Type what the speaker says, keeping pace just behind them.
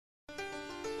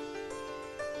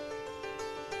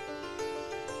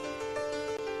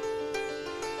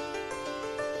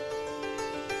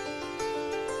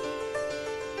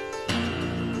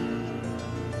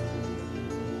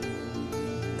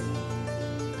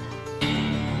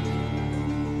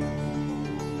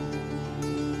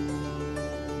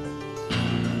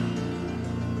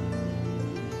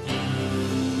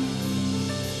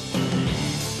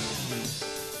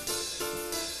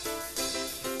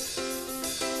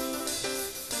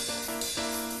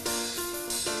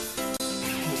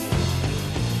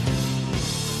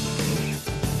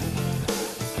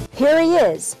Here he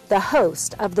is, the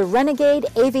host of the Renegade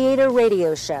Aviator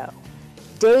Radio Show,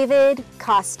 David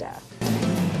Costa.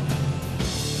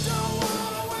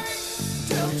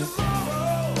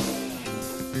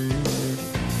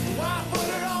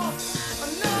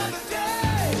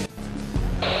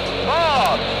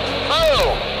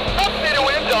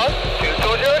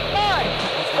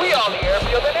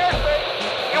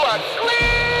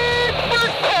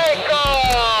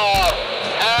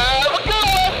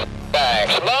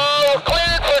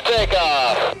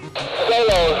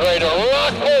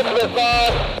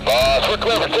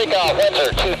 Takeoff,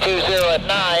 Windsor 220 at 9.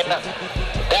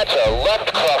 That's a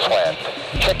left crosswind.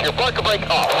 Check your parker brake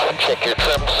off. Check your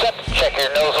trim set. Check your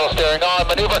nozzle steering on.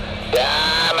 Maneuver.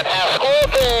 Diamond half squirrel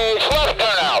cage. Left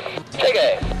turnout. Take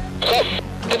a. Set.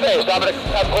 Good base. Dominic.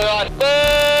 That's clear on.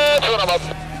 Let's run them up.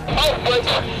 Off brakes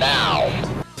now.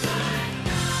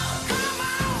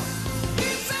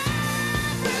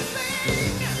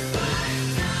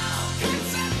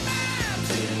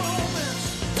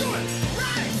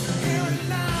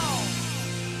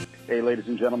 Hey, ladies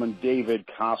and gentlemen, David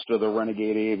Costa, the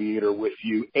Renegade Aviator, with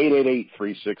you,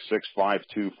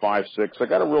 888-366-5256. I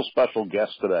got a real special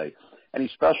guest today, and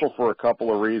he's special for a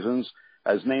couple of reasons.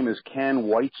 His name is Ken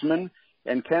Weitzman,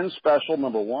 and Ken's special,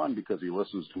 number one, because he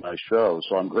listens to my show,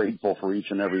 so I'm grateful for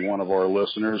each and every one of our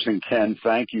listeners, and Ken,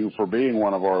 thank you for being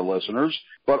one of our listeners.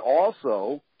 But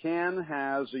also, Ken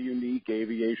has a unique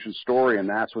aviation story, and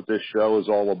that's what this show is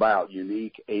all about,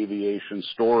 unique aviation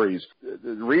stories.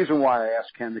 The reason why I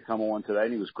asked Ken to come on today,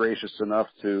 and he was gracious enough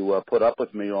to put up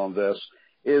with me on this,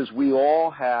 is we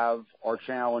all have our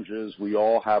challenges, we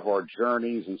all have our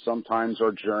journeys, and sometimes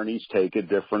our journeys take a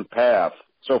different path.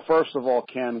 So first of all,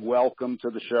 Ken, welcome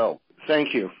to the show.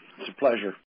 Thank you. It's a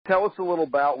pleasure. Tell us a little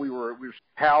about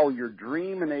how your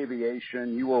dream in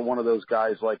aviation, you were one of those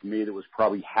guys like me that was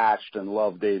probably hatched and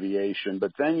loved aviation,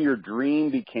 but then your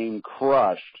dream became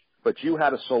crushed, but you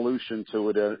had a solution to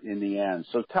it in the end.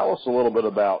 So tell us a little bit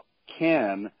about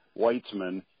Ken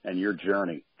Weitzman and your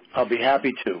journey. I'll be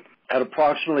happy to. At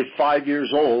approximately 5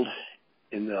 years old,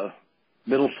 in the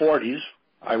middle 40s,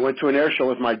 I went to an air show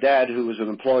with my dad, who was an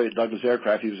employee at Douglas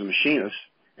Aircraft. He was a machinist,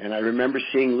 and I remember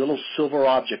seeing little silver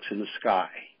objects in the sky.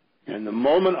 And the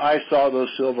moment I saw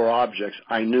those silver objects,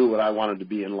 I knew what I wanted to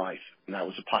be in life, and that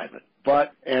was a pilot.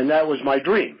 And that was my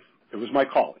dream. It was my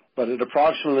calling. But at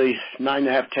approximately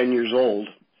 9.5, 10 years old,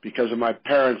 because of my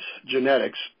parents'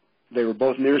 genetics, they were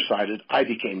both nearsighted. I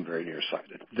became very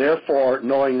nearsighted. Therefore,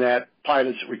 knowing that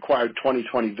pilots required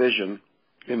 20/20 vision,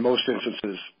 in most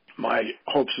instances, my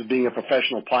hopes of being a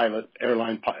professional pilot, Air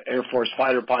Force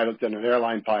fighter pilot, then an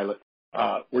airline pilot,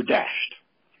 were dashed.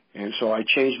 And so I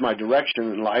changed my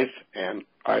direction in life, and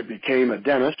I became a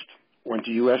dentist, went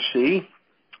to USC,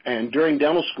 and during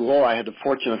dental school, I had the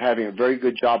fortune of having a very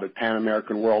good job at Pan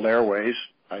American World Airways.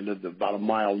 I lived about a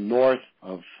mile north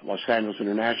of Los Angeles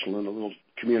International in a little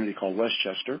community called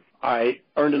Westchester. I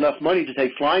earned enough money to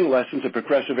take flying lessons at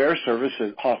Progressive Air Service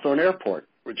at Hawthorne Airport,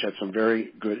 which had some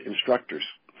very good instructors.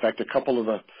 In fact, a couple of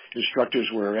the instructors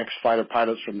were ex-fighter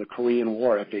pilots from the Korean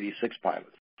War, F-86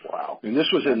 pilots. Wow. And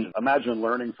this was Imagine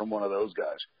learning from one of those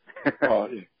guys.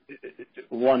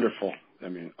 Wonderful. I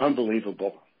mean,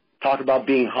 unbelievable. Talk about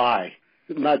being high,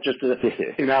 not just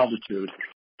in altitude,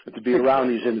 but to be around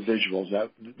these individuals.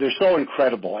 They're so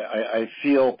incredible. I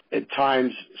feel at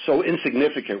times so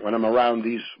insignificant when I'm around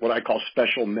these, what I call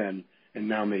special men, and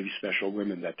now maybe special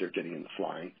women that they're getting into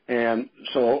flying. And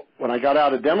so when I got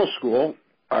out of dental school,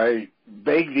 I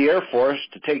begged the Air Force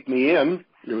to take me in.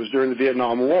 It was during the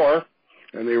Vietnam War,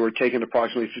 and they were taking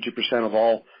approximately 50% of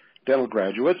all dental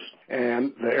graduates.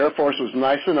 And the Air Force was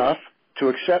nice enough to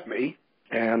accept me,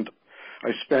 and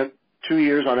I spent 2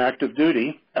 years on active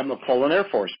duty at McClellan Air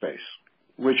Force Base,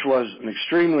 which was an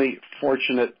extremely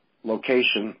fortunate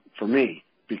location for me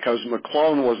because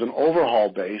McClellan was an overhaul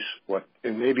base, what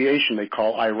in aviation they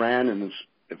call IRAN,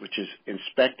 which is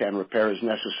inspect and repair as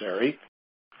necessary.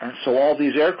 And so all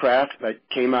these aircraft that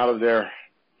came out of their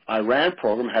IRAN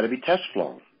program had to be test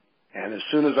flown. And as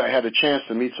soon as I had a chance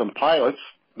to meet some pilots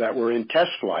that were in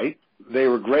test flight, they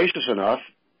were gracious enough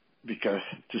to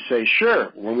say,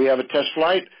 sure, when we have a test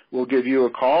flight, we'll give you a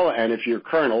call, and if your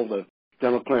colonel, the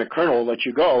dental clinic colonel, will let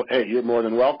you go, hey, you're more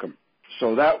than welcome.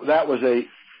 So that was a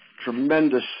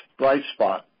tremendous bright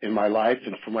spot in my life,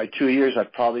 and for my 2 years, I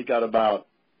probably got about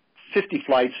 50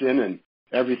 flights in, and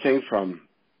everything from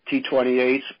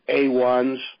T-28s,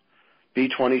 A-1s,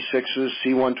 B-26s,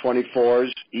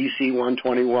 C-124s,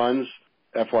 EC-121s,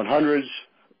 F-100s,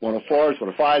 104s,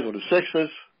 105s,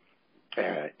 106s,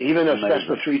 even a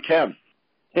Cessna 310.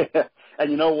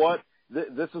 And you know what?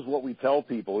 this is what we tell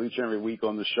people each and every week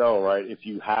on the show, right? If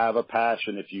you have a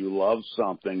passion, if you love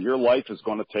something, your life is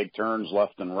going to take turns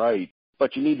left and right.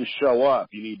 But you need to show up.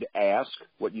 You need to ask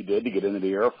what you did to get into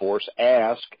the Air Force,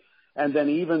 ask. And then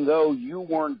even though you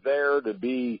weren't there to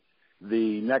be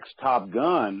the next Top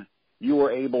Gun, you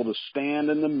were able to stand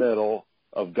in the middle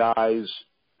of guys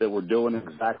that were doing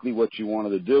exactly what you wanted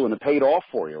to do, and it paid off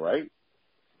for you, right?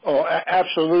 Oh,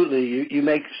 absolutely. You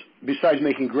make, besides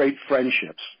making great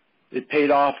friendships, it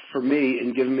paid off for me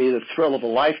and given me the thrill of a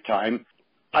lifetime.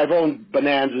 I've owned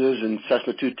Bonanzas and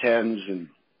Cessna 210s and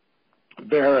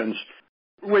Barons,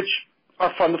 which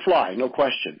are fun to fly, no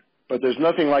question. But there's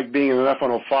nothing like being in an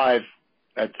F-105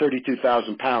 at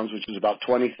 32,000 pounds, which is about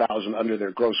 20,000 under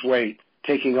their gross weight,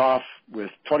 taking off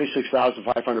with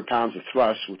 26,500 pounds of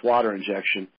thrust with water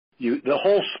injection. The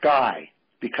whole sky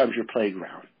becomes your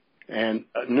playground. And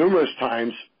numerous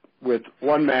times with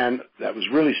one man that was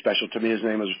really special to me, his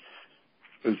name was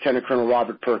Lieutenant Colonel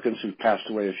Robert Perkins, who passed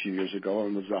away a few years ago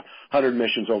and was 100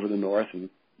 missions over the north and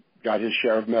got his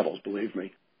share of medals, believe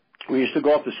me. We used to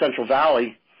go up the Central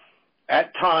Valley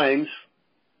at times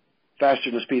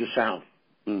faster than the speed of sound,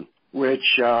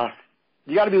 which you got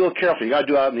to be a little careful. You got to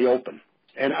do it out in the open.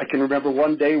 And I can remember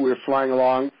one day we were flying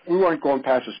along. We weren't going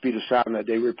past the speed of sound that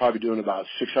day. We were probably doing about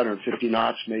 650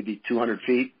 knots, maybe 200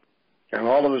 feet. And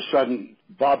all of a sudden,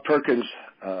 Bob Perkins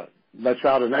lets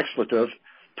out an expletive,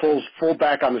 pulls full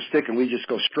back on the stick, and we just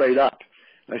go straight up.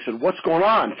 And I said, "What's going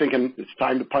on?" Thinking it's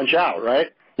time to punch out,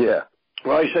 right? Yeah.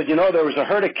 Well, he said, there was a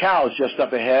herd of cows just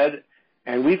up ahead,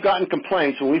 and we've gotten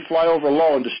complaints when we fly over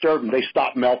low and disturb them, they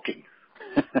stop milking.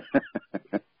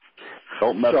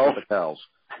 Don't mess with the cows.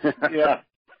 Yeah.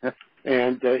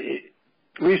 And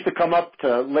we used to come up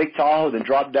to Lake Tahoe, then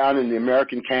drop down in the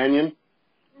American Canyon,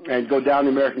 and go down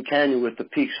the American Canyon with the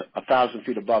peaks 1,000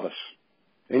 feet above us.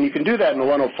 And you can do that in the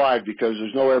 105 because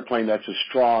there's no airplane that's as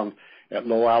strong at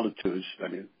low altitudes. I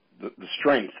mean, the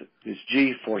strength is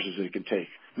G forces that it can take.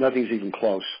 Nothing's even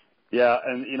close. Yeah,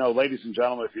 and ladies and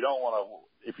gentlemen, if you don't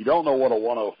know what a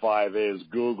 105 is,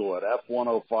 Google it.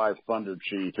 F-105 Thunder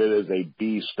Chief. It is a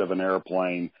beast of an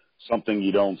airplane, something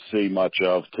you don't see much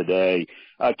of today.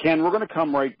 Ken, we're going to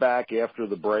come right back after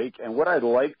the break, and what I'd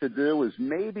like to do is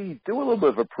maybe do a little bit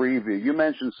of a preview. You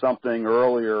mentioned something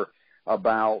earlier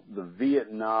about the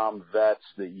Vietnam vets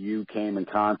that you came in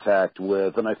contact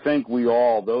with, and I think we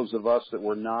all, those of us that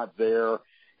were not there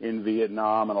in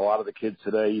Vietnam, and a lot of the kids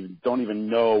today don't even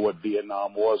know what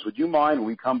Vietnam was. Would you mind, when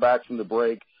we come back from the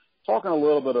break, talking a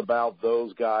little bit about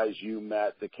those guys you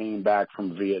met that came back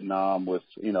from Vietnam with,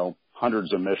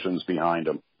 hundreds of missions behind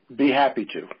them? Be happy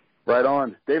to. Right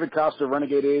on. David Costa,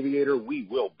 Renegade Aviator. We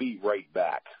will be right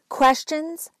back.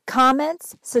 Questions,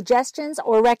 comments, suggestions,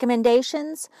 or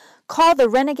recommendations? Call the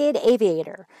Renegade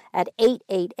Aviator at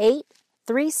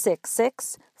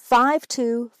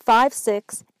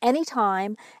 888-366-5256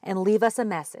 anytime and leave us a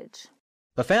message.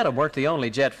 The Phantom weren't the only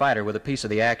jet fighter with a piece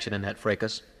of the action in that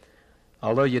fracas,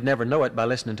 although you'd never know it by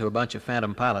listening to a bunch of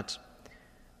Phantom pilots.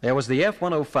 There was the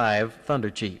F-105 Thunder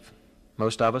Chief.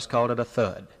 Most of us called it a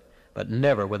Thud, but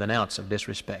never with an ounce of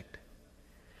disrespect.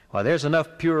 Why, there's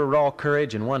enough pure raw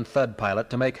courage in one Thud pilot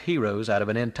to make heroes out of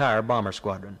an entire bomber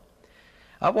squadron.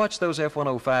 I've watched those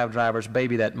F-105 drivers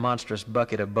baby that monstrous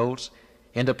bucket of bolts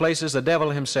into places the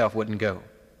devil himself wouldn't go.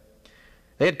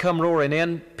 They'd come roaring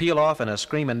in, peel off in a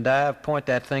screaming dive, point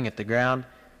that thing at the ground,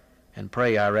 and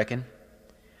pray, I reckon.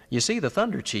 You see, the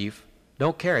Thunder Chief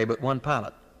don't carry but one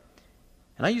pilot.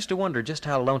 And I used to wonder just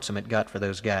how lonesome it got for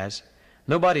those guys.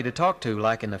 Nobody to talk to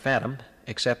like in the Phantom,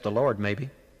 except the Lord,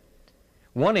 maybe.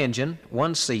 One engine,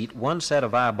 one seat, one set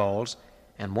of eyeballs,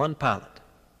 and one pilot.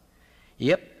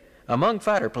 Yep, among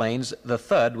fighter planes, the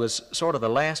Thud was sort of the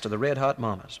last of the red-hot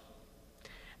mamas.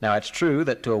 Now, it's true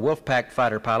that to a Wolfpack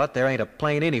fighter pilot, there ain't a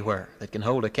plane anywhere that can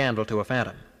hold a candle to a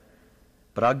Phantom.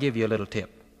 But I'll give you a little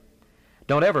tip.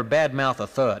 Don't ever badmouth a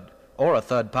Thud or a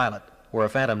Thud pilot where a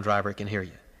Phantom driver can hear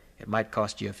you. It might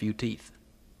cost you a few teeth.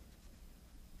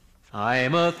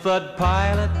 I'm a Thud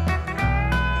pilot.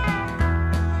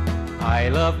 I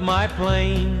love my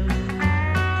plane.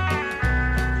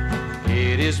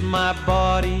 It is my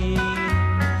body.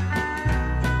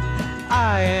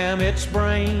 I am its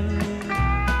brain.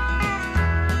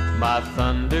 My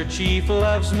Thunder Chief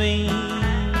loves me,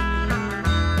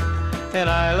 and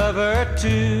I love her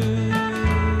too.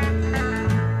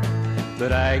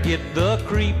 But I get the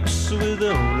creeps with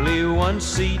only one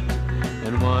seat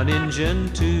and one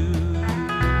engine too.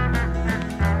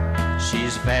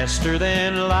 She's faster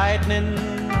than lightning,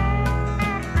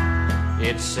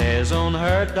 it says on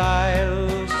her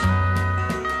dials.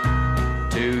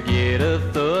 To get a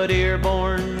Thud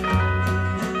airborne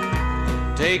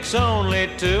takes only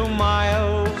 2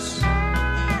 miles.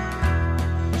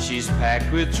 She's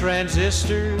packed with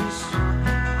transistors,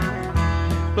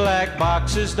 black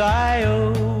boxes,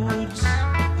 diodes.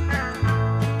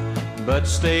 But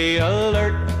stay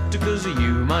alert, 'cause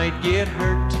you might get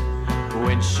hurt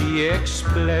when she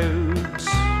explodes.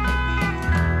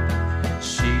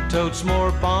 She totes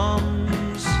more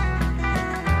bombs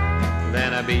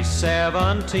than a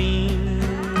B-17.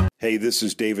 Hey, this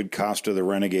is David Costa, the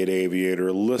Renegade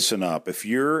Aviator. Listen up. If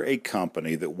you're a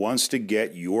company that wants to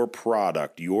get your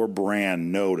product, your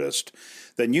brand noticed,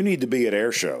 then you need to be at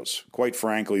air shows. Quite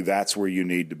frankly, that's where you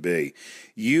need to be.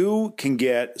 You can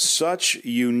get such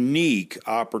unique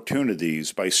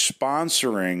opportunities by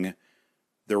sponsoring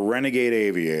the Renegade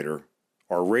Aviator,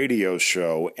 our radio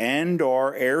show, and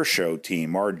our air show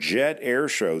team, our jet air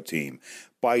show team,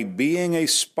 by being a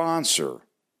sponsor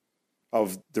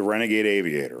of the Renegade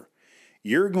Aviator.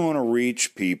 You're going to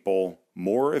reach people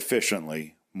more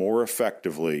efficiently, more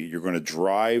effectively. You're going to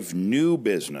drive new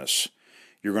business.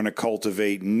 You're going to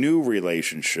cultivate new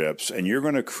relationships, and you're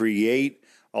going to create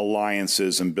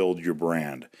alliances and build your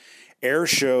brand. Air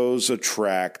shows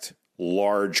attract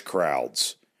large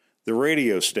crowds. The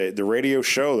radio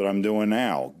show that I'm doing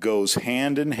now goes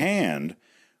hand in hand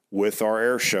with our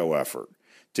air show effort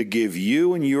to give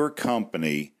you and your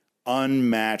company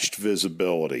unmatched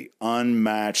visibility,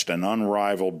 unmatched and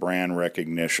unrivaled brand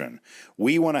recognition.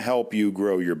 We want to help you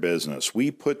grow your business.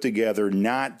 We put together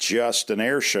not just an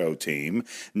air show team,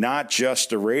 not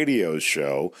just a radio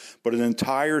show, but an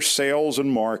entire sales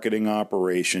and marketing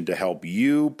operation to help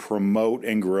you promote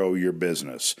and grow your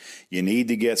business. You need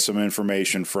to get some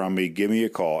information from me. Give me a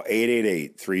call,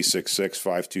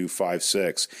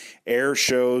 888-366-5256. Air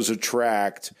shows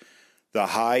attract the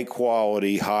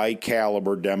high-quality,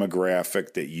 high-caliber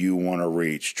demographic that you want to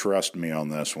reach. Trust me on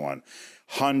this one.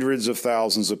 Hundreds of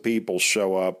thousands of people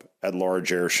show up at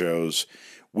large air shows.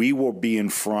 We will be in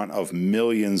front of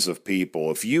millions of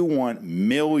people. If you want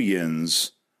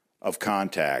millions of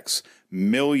contacts,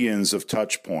 millions of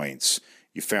touch points,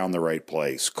 you found the right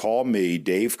place. Call me,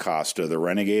 Dave Costa, the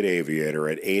Renegade Aviator,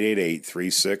 at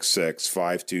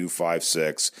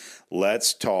 888-366-5256.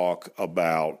 Let's talk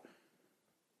about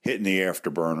hitting the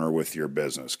afterburner with your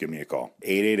business. Give me a call.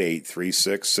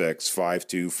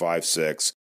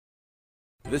 888-366-5256.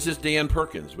 This is Dan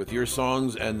Perkins with your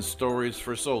Songs and Stories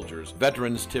for Soldiers,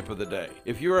 Veterans Tip of the Day.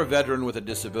 If you're a veteran with a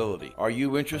disability, are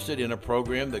you interested in a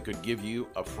program that could give you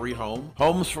a free home?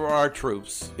 Homes for Our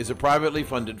Troops is a privately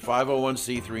funded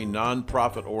 501c3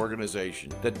 nonprofit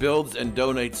organization that builds and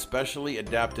donates specially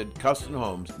adapted custom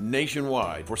homes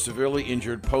nationwide for severely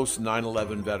injured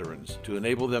post-9/11 veterans to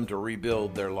enable them to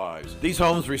rebuild their lives. These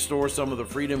homes restore some of the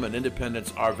freedom and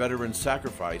independence our veterans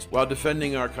sacrificed while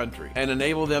defending our country and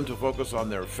enable them to focus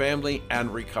on their family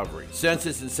and recovery. Since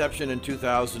its inception in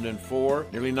 2004,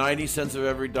 nearly 90 cents of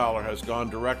every dollar has gone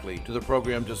directly to the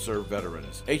program to serve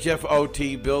veterans.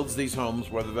 HFOT builds these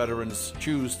homes where the veterans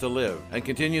choose to live and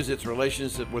continues its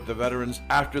relationship with the veterans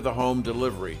after the home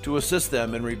delivery to assist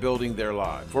them in rebuilding their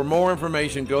lives. For more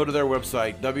information, go to their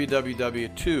website,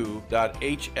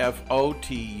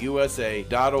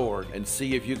 www.hfotusa.org, and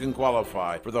see if you can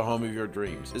qualify for the home of your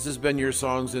dreams. This has been your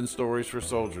Songs and Stories for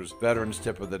Soldiers, Veterans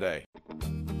Tip of the Day.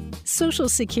 Social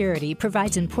Security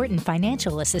provides important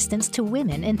financial assistance to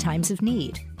women in times of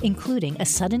need, including a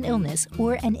sudden illness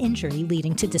or an injury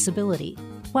leading to disability.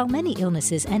 While many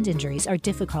illnesses and injuries are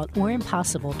difficult or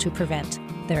impossible to prevent,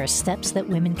 there are steps that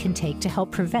women can take to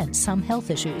help prevent some health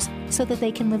issues so that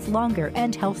they can live longer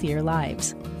and healthier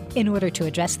lives. In order to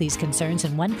address these concerns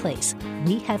in one place,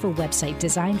 we have a website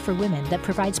designed for women that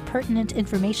provides pertinent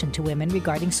information to women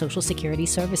regarding Social Security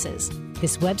services.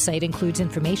 This website includes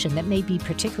information that may be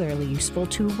particularly useful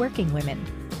to working women,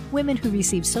 women who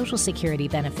receive Social Security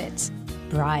benefits,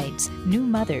 brides, new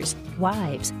mothers,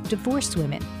 wives, divorced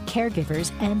women,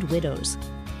 caregivers, and widows.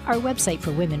 Our website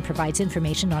for women provides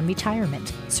information on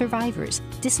retirement, survivors,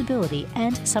 disability,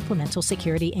 and supplemental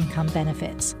security income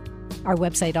benefits. Our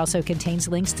website also contains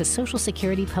links to Social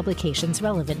Security publications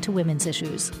relevant to women's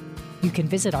issues. You can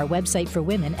visit our website for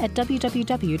women at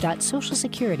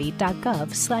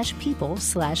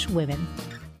www.socialsecurity.gov/people/women.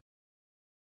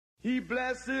 He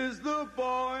blesses the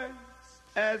boys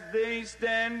as they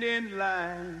stand in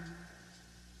line.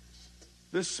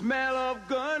 The smell of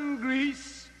gun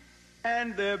grease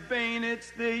and their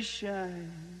bayonets they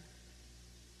shine.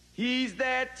 He's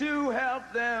there to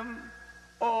help them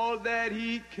all that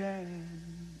he can,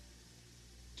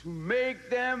 to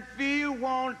make them feel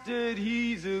wanted.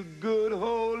 He's a good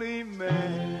holy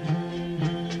man.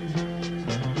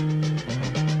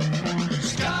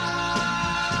 Sky,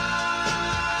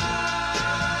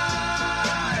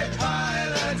 'cause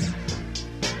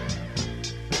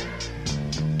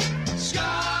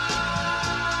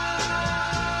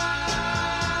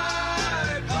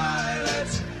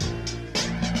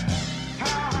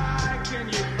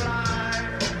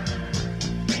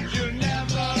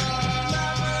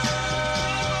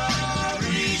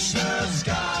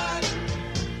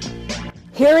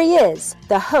Here he is,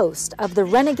 the host of the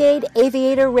Renegade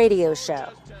Aviator Radio Show,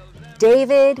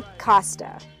 David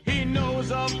Costa. He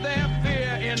knows of their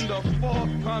fear in the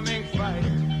forthcoming fight.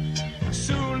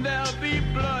 Soon there'll be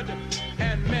blood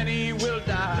and many will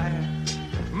die.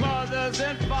 Mothers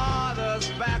and fathers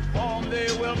back home,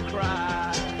 they will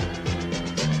cry.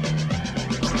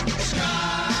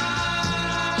 Sky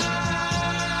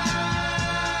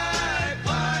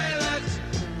pilots.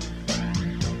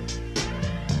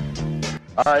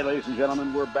 All right, ladies and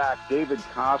gentlemen, we're back. David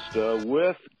Costa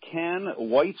with Ken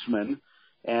Weitzman.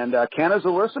 And Ken is a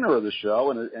listener of the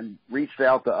show and reached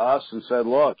out to us and said,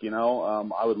 look,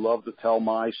 I would love to tell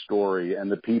my story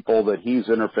and the people that he's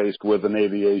interfaced with in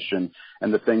aviation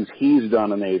and the things he's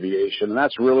done in aviation. And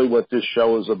that's really what this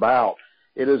show is about.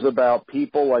 It is about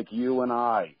people like you and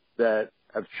I that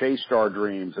have chased our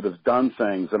dreams, that have done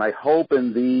things. And I hope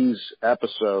in these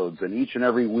episodes and each and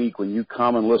every week when you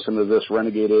come and listen to this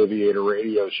Renegade Aviator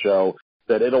Radio Show,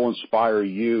 that it'll inspire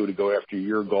you to go after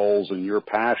your goals and your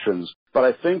passions. But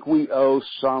I think we owe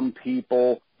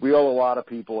a lot of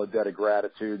people a debt of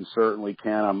gratitude, and certainly,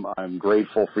 Ken, I'm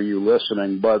grateful for you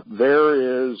listening. But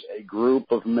there is a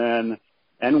group of men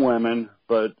and women,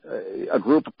 but a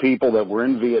group of people that were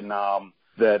in Vietnam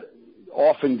that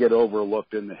often get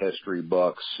overlooked in the history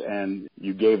books, and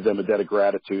you gave them a debt of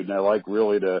gratitude. And I'd like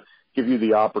really to give you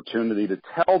the opportunity to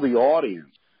tell the audience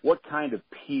what kind of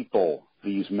people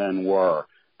these men were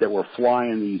that were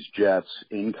flying these jets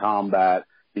in combat,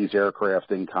 these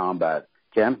aircraft in combat.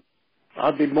 Ken?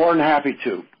 I'd be more than happy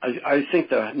to. I think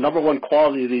the number one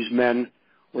quality of these men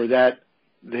were that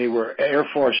they were Air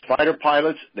Force fighter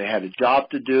pilots. They had a job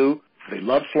to do. They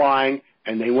loved flying,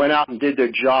 and they went out and did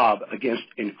their job against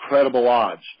incredible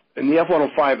odds. In the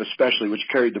F-105 especially, which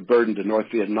carried the burden to North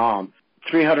Vietnam,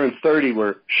 330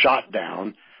 were shot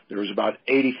down. There was about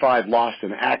 85 lost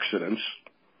in accidents,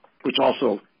 which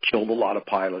also killed a lot of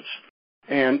pilots.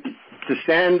 And to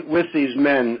stand with these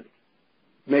men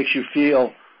makes you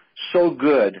feel so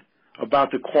good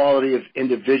about the quality of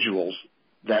individuals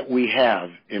that we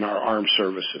have in our armed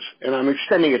services. And I'm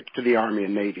extending it to the Army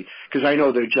and Navy because I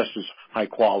know they're just as high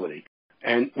quality.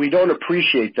 And we don't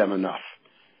appreciate them enough,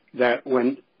 that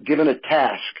when given a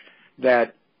task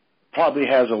that probably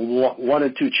has a 1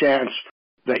 in 2 chance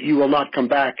that you will not come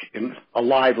back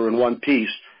alive or in one piece,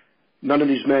 none of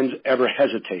these men ever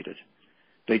hesitated.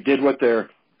 They did what their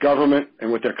government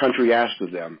and what their country asked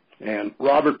of them. And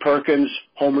Robert Perkins,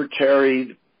 Homer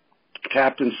Terry,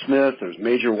 Captain Smith, there's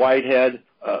Major Whitehead,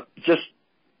 just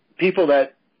people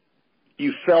that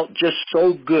you felt just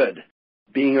so good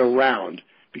being around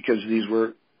because these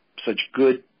were such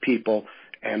good people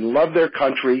and loved their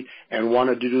country and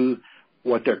wanted to do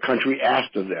what their country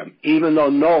asked of them, even though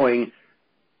knowing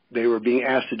they were being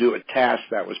asked to do a task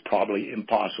that was probably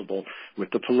impossible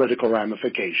with the political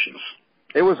ramifications.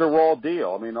 It was a raw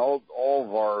deal. I mean, all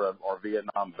of our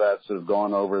Vietnam vets that have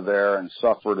gone over there and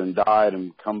suffered and died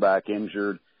and come back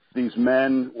injured, these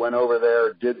men went over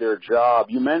there, did their job.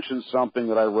 You mentioned something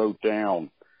that I wrote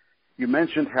down. You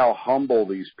mentioned how humble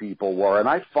these people were, and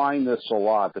I find this a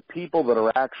lot. The people that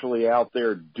are actually out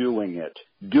there doing it,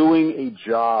 doing a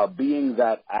job, being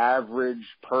that average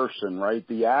person, right?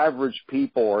 The average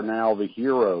people are now the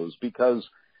heroes because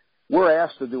we're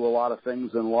asked to do a lot of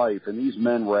things in life, and these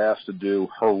men were asked to do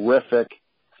horrific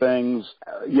things,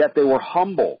 yet they were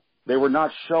humble. They were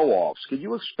not show-offs. Could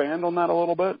you expand on that a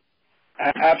little bit?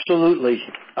 Absolutely.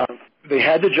 They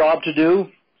had the job to do,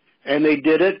 and they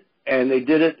did it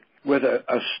with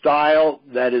a style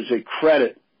that is a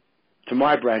credit to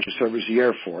my branch of service, the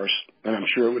Air Force, and I'm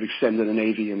sure it would extend to the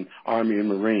Navy and Army and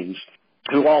Marines,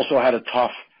 who also had a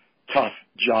tough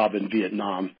job in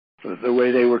Vietnam. The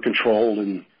way they were controlled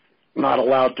and not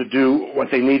allowed to do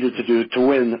what they needed to do to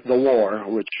win the war,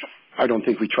 which I don't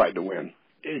think we tried to win.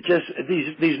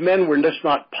 These men were just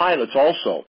not pilots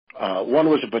also. One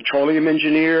was a petroleum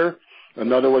engineer,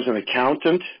 another was an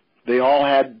accountant. They all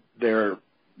had their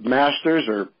master's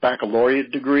or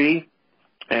baccalaureate degree,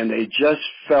 and they just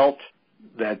felt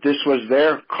that this was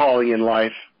their calling in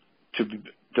life to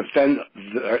defend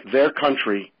their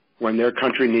country when their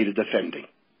country needed defending.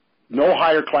 No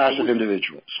higher class of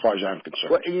individual, as far as I'm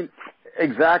concerned. Well,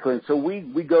 exactly. And so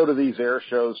we go to these air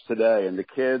shows today, and the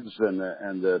kids and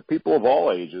the people of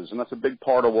all ages, and that's a big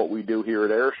part of what we do here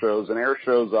at air shows. And air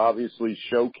shows obviously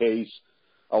showcase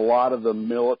a lot of the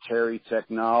military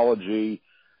technology.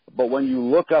 But when you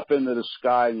look up into the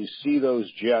sky and you see those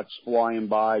jets flying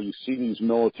by, you see these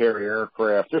military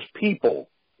aircraft, there's people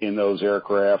in those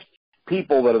aircraft,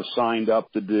 people that have signed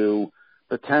up to do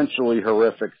potentially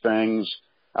horrific things.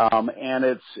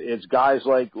 And it's guys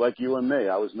like you and me.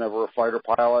 I was never a fighter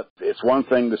pilot. It's one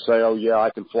thing to say, oh yeah, I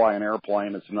can fly an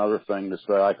airplane. It's another thing to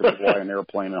say I can fly an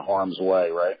airplane in harm's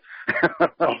way, right?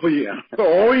 Oh yeah.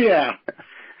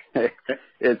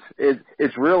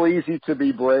 It's real easy to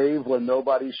be brave when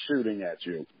nobody's shooting at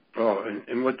you. Oh,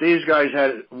 and what these guys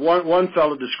had, one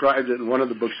fellow described it in one of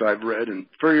the books I've read, and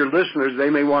for your listeners, they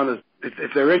may want to,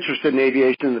 if they're interested in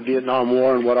aviation and the Vietnam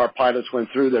War and what our pilots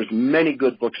went through, there's many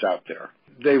good books out there.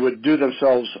 They would do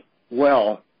themselves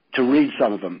well to read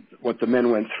some of them, what the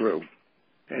men went through.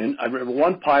 And I remember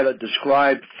one pilot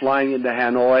described flying into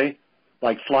Hanoi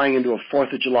like flying into a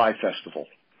 4th of July festival.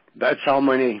 That's how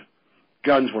many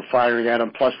guns were firing at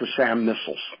them, plus the SAM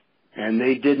missiles. And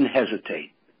they didn't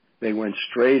hesitate. They went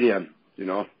straight in,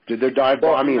 did their dive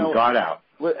bombing and got out.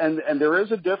 And there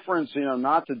is a difference,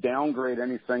 not to downgrade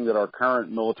anything that our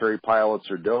current military pilots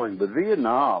are doing, but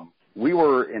Vietnam, we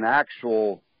were in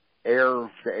actual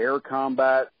air-to-air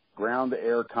combat,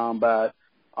 ground-to-air combat.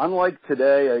 Unlike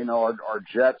today, our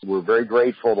jets, we're very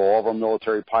grateful to all of our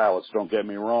military pilots, don't get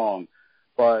me wrong.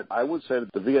 But I would say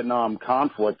that the Vietnam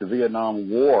conflict, the Vietnam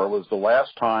War, was the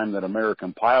last time that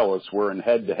American pilots were in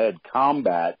head-to-head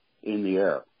combat in the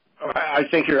air. I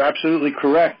think you're absolutely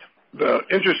correct. The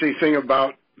interesting thing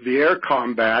about the air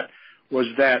combat was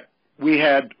that we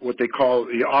had what they call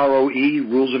the ROE,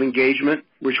 Rules of Engagement,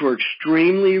 which were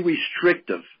extremely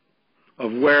restrictive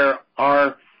of where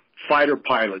our fighter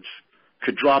pilots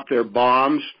could drop their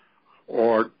bombs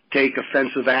or take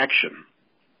offensive action.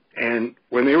 And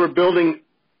when they were building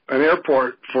an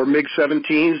airport for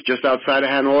MiG-17s just outside of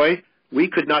Hanoi, we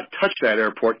could not touch that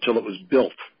airport till it was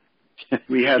built.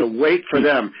 We had to wait for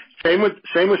them. Same with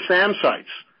SAM sites.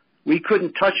 We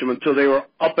couldn't touch them until they were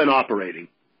up and operating.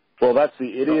 Well, that's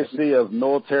the idiocy of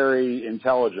military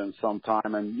intelligence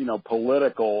sometime and,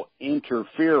 political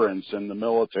interference in the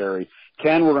military.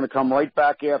 Ken, we're going to come right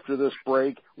back after this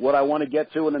break. What I want to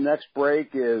get to in the next break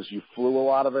is you flew a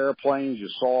lot of airplanes, you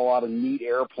saw a lot of neat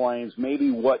airplanes, maybe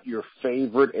what your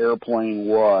favorite airplane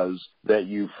was that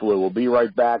you flew. We'll be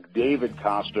right back. David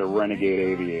Costa,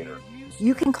 Renegade Aviator.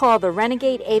 You can call the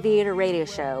Renegade Aviator Radio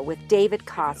Show with David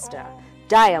Costa.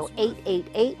 Dial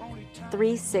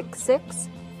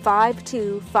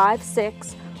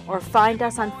 888-366-5256 or find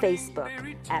us on Facebook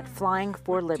at Flying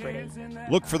for Liberty.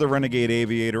 Look for the Renegade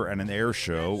Aviator at an air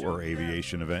show or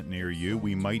aviation event near you.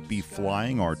 We might be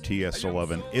flying our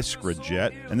TS-11 Iskra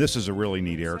jet, and this is a really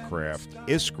neat aircraft.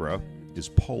 Iskra is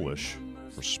Polish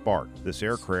for spark. This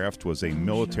aircraft was a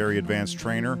military advanced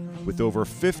trainer with over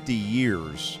 50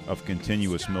 years of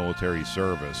continuous military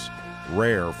service,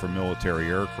 rare for military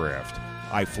aircraft.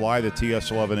 I fly the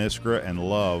TS-11 Iskra and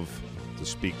love to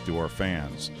speak to our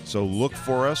fans. So look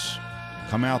for us.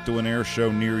 Come out to an air show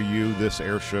near you this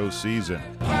air show season.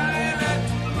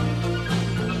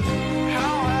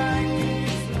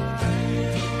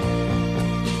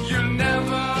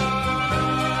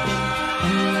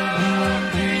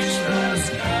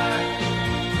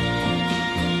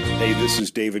 Hey, this is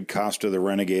David Costa, the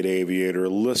Renegade Aviator.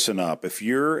 Listen up. If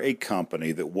you're a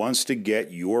company that wants to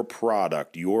get your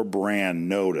product, your brand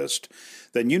noticed,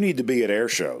 then you need to be at air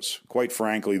shows. Quite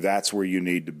frankly, that's where you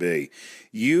need to be.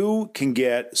 You can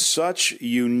get such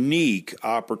unique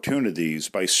opportunities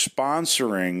by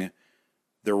sponsoring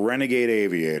the Renegade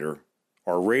Aviator,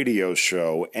 our radio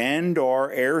show, and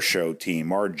our air show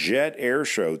team, our jet air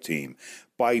show team,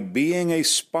 by being a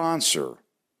sponsor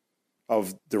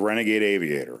of the Renegade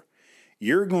Aviator.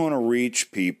 You're going to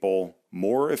reach people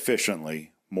more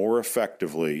efficiently, more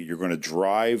effectively. You're going to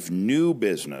drive new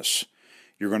business.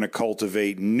 You're going to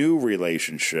cultivate new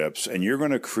relationships, and you're going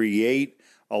to create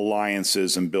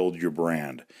alliances and build your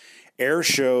brand. Air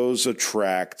shows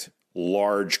attract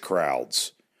large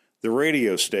crowds. The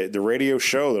radio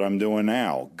show that I'm doing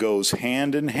now goes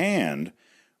hand in hand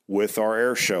with our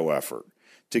air show effort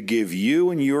to give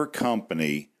you and your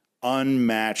company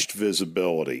unmatched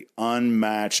visibility,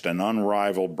 unmatched and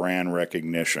unrivaled brand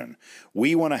recognition.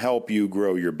 We want to help you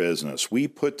grow your business. We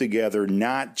put together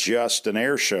not just an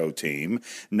air show team,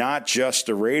 not just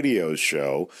a radio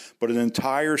show, but an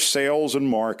entire sales and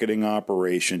marketing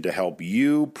operation to help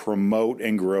you promote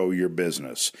and grow your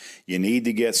business. You need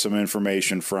to get some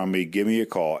information from me. Give me a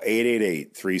call,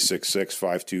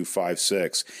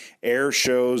 888-366-5256. Air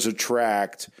shows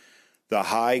attract the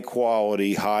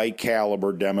high-quality,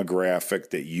 high-caliber demographic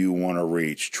that you want to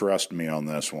reach. Trust me on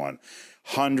this one.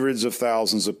 Hundreds of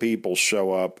thousands of people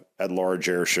show up at large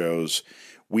air shows.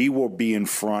 We will be in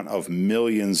front of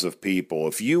millions of people.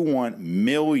 If you want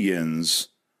millions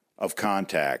of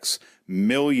contacts,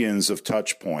 millions of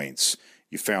touch points,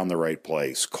 you found the right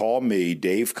place. Call me,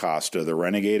 Dave Costa, the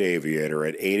Renegade Aviator,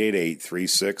 at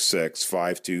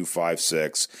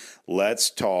 888-366-5256. Let's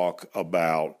talk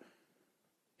about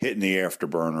hitting the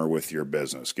afterburner with your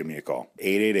business. Give me a call.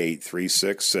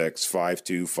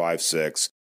 888-366-5256.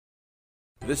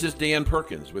 This is Dan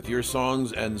Perkins with your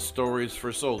Songs and Stories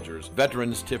for Soldiers,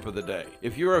 Veterans Tip of the Day.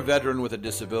 If you're a veteran with a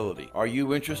disability, are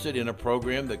you interested in a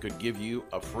program that could give you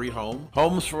a free home?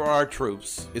 Homes for Our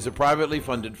Troops is a privately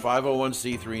funded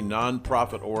 501c3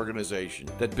 nonprofit organization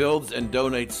that builds and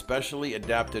donates specially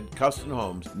adapted custom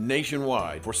homes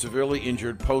nationwide for severely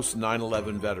injured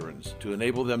post-9/11 veterans to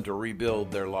enable them to rebuild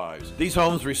their lives. These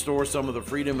homes restore some of the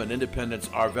freedom and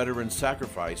independence our veterans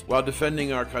sacrificed while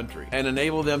defending our country and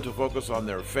enable them to focus on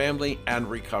their family and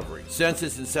recovery. Since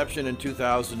its inception in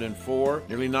 2004,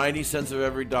 nearly 90 cents of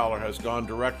every dollar has gone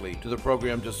directly to the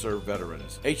program to serve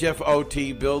veterans.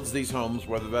 HFOT builds these homes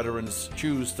where the veterans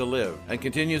choose to live and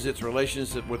continues its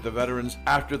relationship with the veterans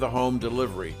after the home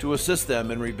delivery to assist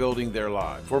them in rebuilding their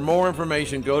lives. For more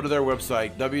information, go to their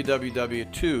website,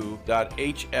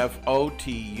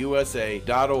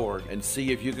 www.hfotusa.org, and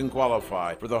see if you can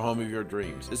qualify for the home of your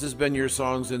dreams. This has been your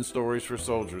Songs and Stories for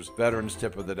Soldiers, Veterans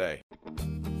Tip of the Day.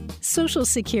 Social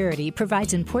Security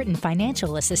provides important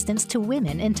financial assistance to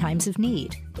women in times of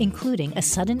need, including a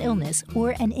sudden illness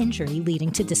or an injury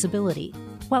leading to disability.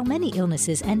 While many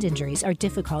illnesses and injuries are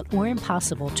difficult or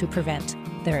impossible to prevent,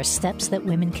 there are steps that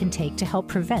women can take to help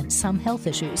prevent some health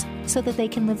issues so that they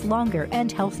can live longer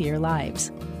and healthier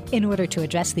lives. In order to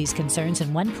address these concerns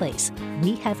in one place,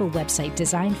 we have a website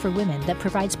designed for women that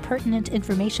provides pertinent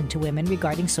information to women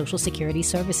regarding Social Security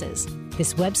services.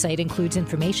 This website includes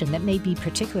information that may be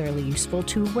particularly useful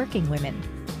to working women,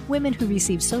 women who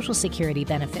receive Social Security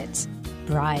benefits,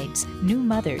 brides, new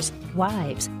mothers,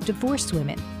 wives, divorced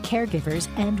women, caregivers,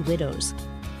 and widows.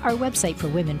 Our website for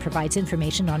women provides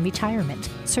information on retirement,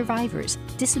 survivors,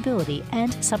 disability,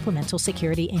 and supplemental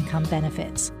security income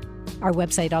benefits. Our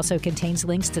website also contains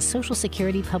links to Social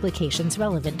Security publications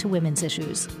relevant to women's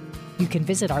issues. You can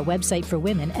visit our website for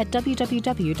women at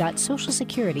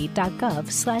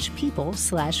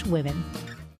www.socialsecurity.gov/people/women.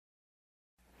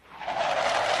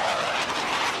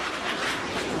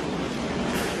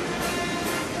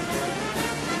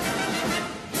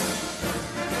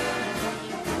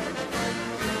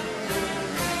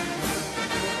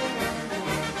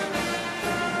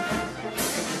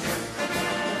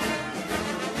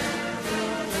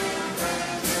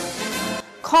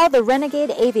 Call the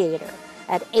Renegade Aviator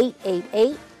at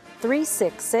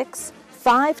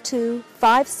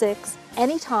 888-366-5256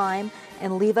 anytime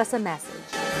and leave us a message.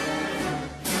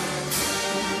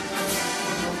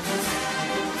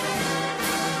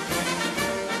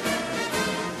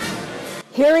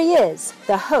 Here he is,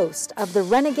 the host of the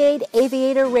Renegade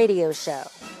Aviator Radio Show,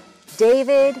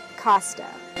 David Costa.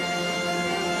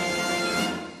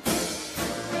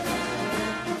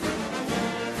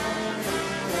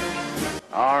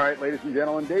 All right, ladies and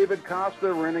gentlemen, David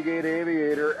Costa, Renegade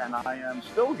Aviator, and I am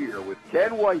still here with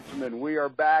Ken Weitzman. We are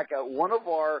back at one of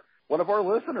our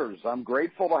listeners. I'm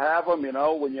grateful to have him. You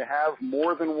know, when you have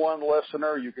more than one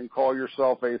listener, you can call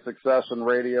yourself a success in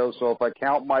radio. So if I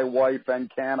count my wife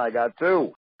and Ken, I got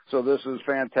two. So this is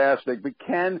fantastic. But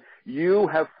Ken, you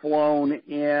have flown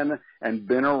in and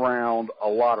been around a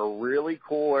lot of really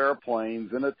cool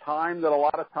airplanes in a time that a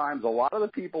lot of the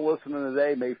people listening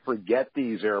today may forget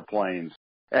these airplanes.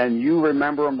 And you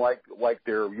remember them like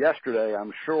they're yesterday,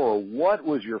 I'm sure. What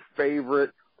was your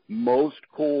favorite, most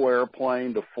cool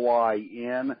airplane to fly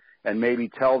in? And maybe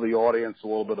tell the audience a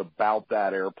little bit about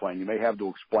that airplane. You may have to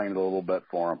explain it a little bit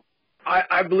for them.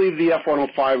 I believe the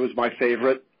F-105 was my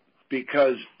favorite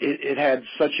because it had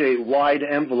such a wide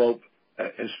envelope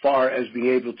as far as being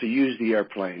able to use the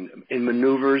airplane in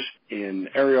maneuvers, in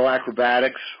aerial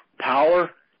acrobatics, power.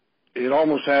 It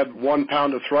almost had 1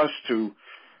 pound of thrust to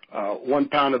 1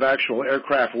 pound of actual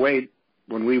aircraft weight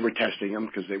when we were testing them,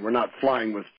 because they were not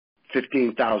flying with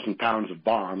 15,000 pounds of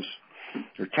bombs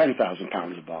or 10,000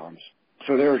 pounds of bombs.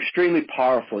 So they're extremely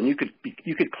powerful, and you could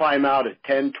climb out at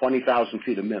 10, 20,000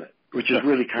 feet a minute, which is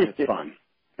really kind of fun.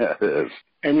 Yeah, it is.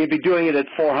 And you'd be doing it at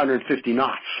 450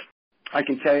 knots. I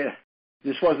can tell you,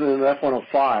 this wasn't an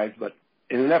F-105, but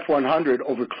in an F-100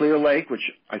 over Clear Lake,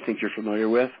 which I think you're familiar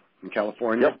with in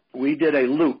California, yep, we did a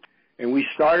loop. And we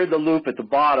started the loop at the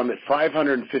bottom at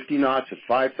 550 knots at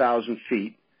 5,000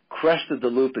 feet, crested the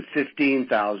loop at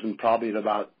 15,000, probably at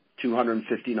about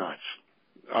 250 knots.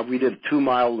 We did a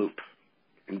 2-mile loop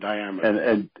in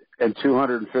diameter. And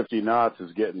 250 knots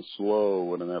is getting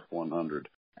slow in an F-100.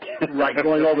 Right,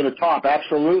 going over the top,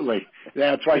 absolutely.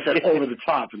 Yeah, that's why I said over the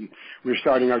top, and we were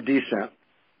starting our descent.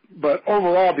 But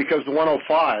overall, because the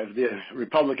 105, the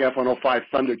Republic F-105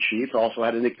 Thunder Chief, also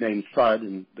had a nickname Thud,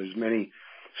 and there's many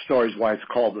stories why it's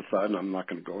called the Thud, and I'm not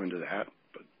going to go into that.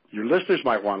 But your listeners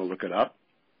might want to look it up.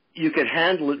 You could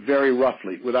handle it very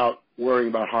roughly without worrying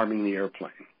about harming the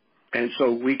airplane. And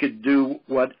so we could do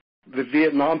what the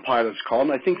Vietnam pilots called,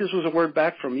 and I think this was a word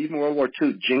back from even World War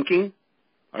II, jinking.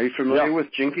 Are you familiar with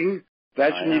jinking?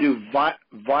 That's when you do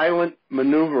violent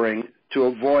maneuvering to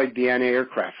avoid the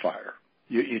anti-aircraft fire.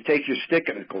 You take your stick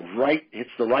and it goes right, hits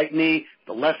the right knee,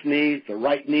 the left knee, the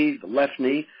right knee, the left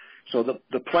knee. So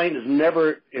the plane is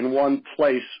never in one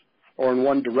place or in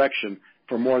one direction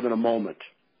for more than a moment.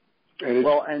 And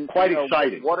it's quite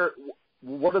exciting.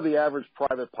 What are the average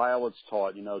private pilots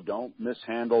taught? Don't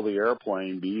mishandle the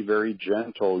airplane. Be very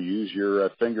gentle. Use your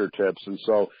fingertips. And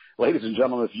so, ladies and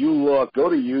gentlemen, if you go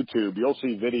to YouTube, you'll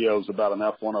see videos about an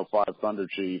F-105 Thunder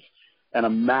Chief. And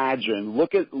imagine,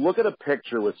 look at a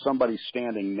picture with somebody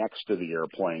standing next to the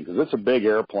airplane, because it's a big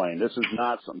airplane. This is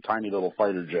not some tiny little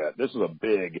fighter jet. This is a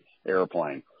big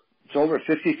airplane. It's over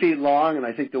 50 feet long, and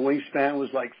I think the wingspan was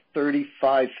like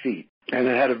 35 feet. And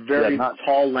it had a very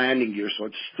tall landing gear, so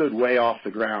it stood way off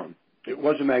the ground. It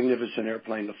was a magnificent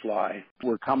airplane to fly.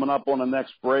 We're coming up on the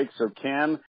next break, so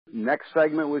Ken, next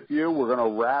segment with you, we're going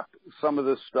to wrap some of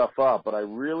this stuff up, but I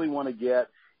really want to get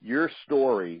your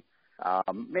story.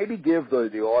 Maybe give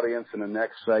the audience in the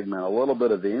next segment a little bit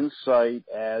of insight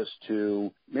as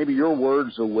to maybe your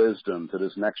words of wisdom to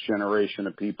this next generation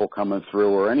of people coming through,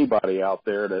 or anybody out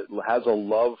there that has a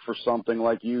love for something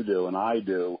like you do and I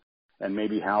do, and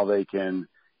maybe how they can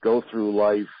go through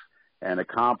life and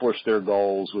accomplish their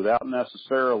goals without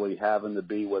necessarily having to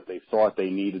be what they thought they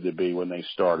needed to be when they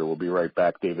started. We'll be right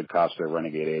back. David Costa,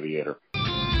 Renegade Aviator.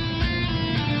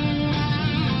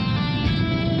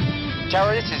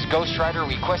 Tower, this is Ghost Rider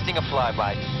requesting a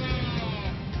flyby.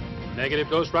 Negative,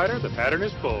 Ghost Rider. The pattern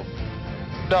is full.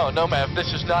 No, ma'am.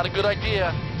 This is not a good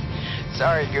idea.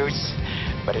 Sorry, Goose,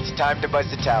 but it's time to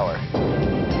buzz the tower.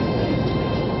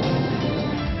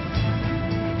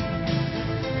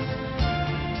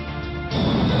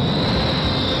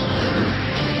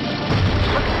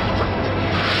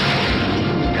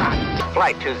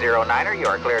 Flight 209er, you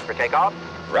are cleared for takeoff.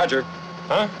 Roger.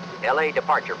 Huh? LA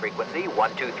departure frequency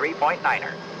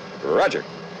 123.9er. Roger.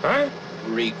 Huh?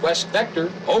 Request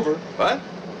vector. Over. What?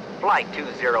 Flight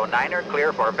 209er,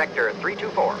 clear for vector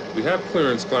 324. We have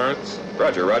clearance, Clarence.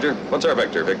 Roger, Roger. What's our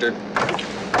vector, Victor?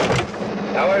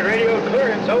 Tower radio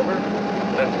clearance, over.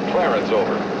 That's Clarence,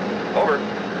 over. Over.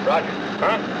 Roger.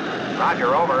 Huh?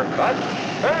 Roger, over. What?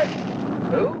 Hey!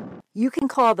 Who? You can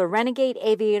call the Renegade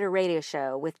Aviator Radio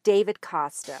Show with David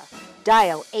Costa.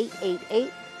 Dial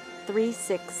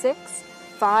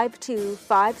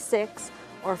 888-366-5256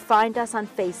 or find us on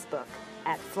Facebook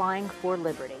at Flying for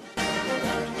Liberty.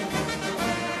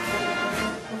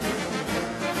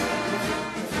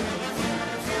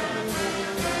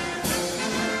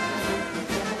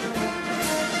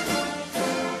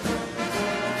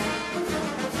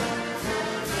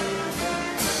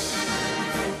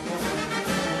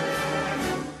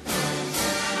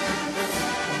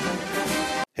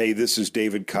 Hey, this is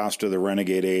David Costa, the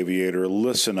Renegade Aviator.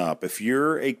 Listen up. If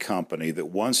you're a company that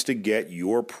wants to get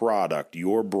your product,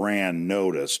 your brand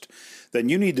noticed, then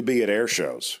you need to be at air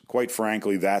shows. Quite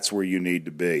frankly, that's where you need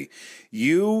to be.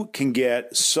 You can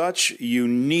get such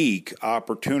unique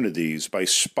opportunities by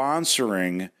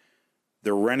sponsoring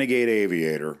the Renegade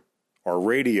Aviator, our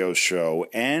radio show,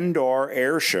 and our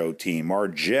air show team, our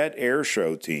jet air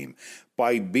show team,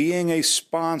 by being a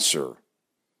sponsor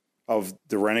of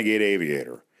the Renegade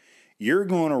Aviator. You're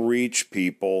going to reach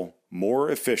people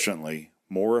more efficiently,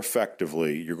 more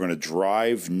effectively. You're going to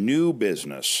drive new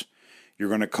business. You're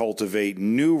going to cultivate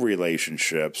new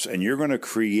relationships, and you're going to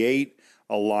create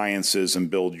alliances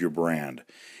and build your brand.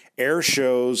 Air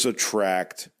shows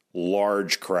attract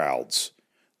large crowds.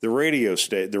 The radio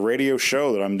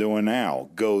show that I'm doing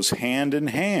now goes hand in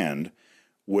hand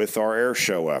with our air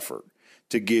show effort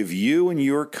to give you and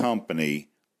your company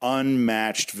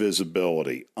unmatched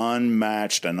visibility,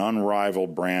 unmatched and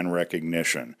unrivaled brand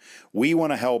recognition. We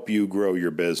want to help you grow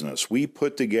your business. We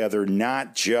put together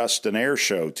not just an air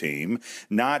show team,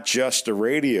 not just a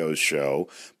radio show,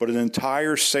 but an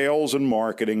entire sales and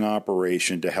marketing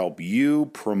operation to help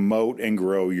you promote and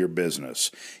grow your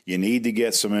business. You need to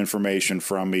get some information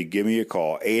from me. Give me a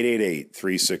call,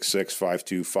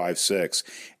 888-366-5256.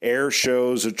 Air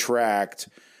shows attract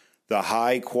the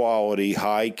high-quality,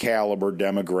 high-caliber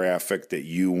demographic that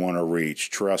you want to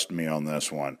reach. Trust me on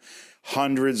this one.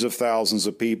 Hundreds of thousands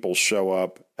of people show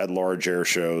up at large air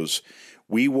shows.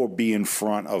 We will be in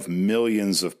front of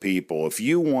millions of people. If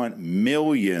you want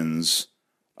millions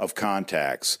of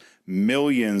contacts,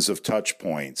 millions of touch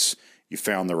points, you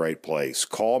found the right place.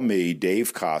 Call me,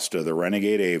 Dave Costa, the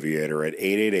Renegade Aviator, at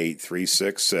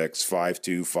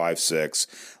 888-366-5256.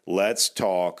 Let's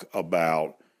talk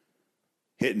about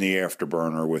hitting the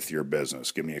afterburner with your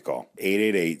business. Give me a call.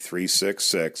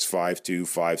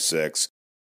 888-366-5256.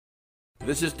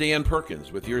 This is Dan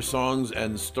Perkins with your Songs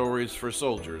and Stories for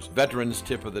Soldiers, Veterans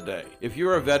Tip of the Day. If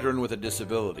you're a veteran with a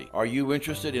disability, are you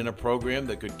interested in a program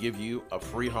that could give you a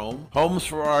free home? Homes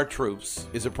for Our Troops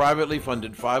is a privately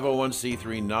funded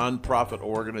 501c3 nonprofit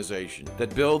organization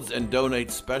that builds and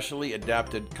donates specially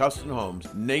adapted custom homes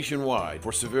nationwide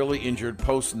for severely injured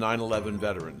post-9/11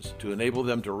 veterans to enable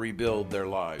them to rebuild their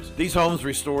lives. These homes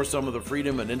restore some of the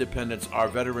freedom and independence our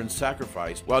veterans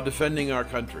sacrificed while defending our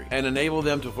country and enable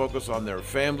them to focus on their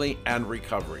family and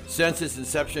recovery. Since its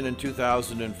inception in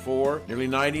 2004, nearly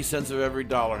 90 cents of every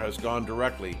dollar has gone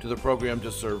directly to the program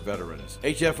to serve veterans.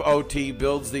 HFOT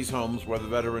builds these homes where the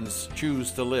veterans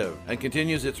choose to live and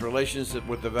continues its relationship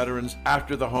with the veterans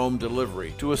after the home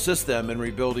delivery to assist them in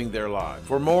rebuilding their lives.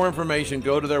 For more information,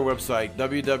 go to their website,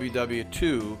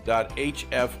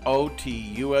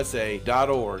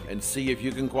 www.hfotusa.org, and see if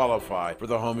you can qualify for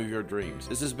the home of your dreams.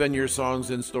 This has been your Songs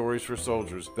and Stories for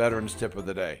Soldiers, Veterans Tip of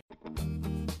the Day.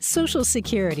 Social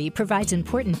Security provides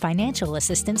important financial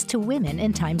assistance to women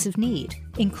in times of need,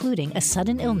 including a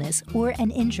sudden illness or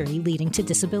an injury leading to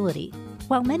disability.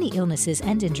 While many illnesses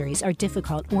and injuries are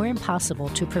difficult or impossible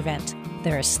to prevent,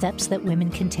 there are steps that women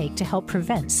can take to help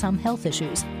prevent some health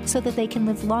issues so that they can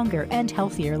live longer and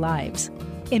healthier lives.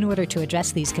 In order to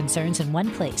address these concerns in one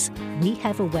place, we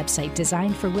have a website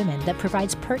designed for women that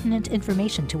provides pertinent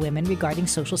information to women regarding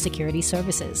Social Security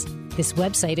services. This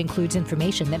website includes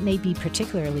information that may be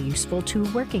particularly useful to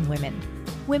working women,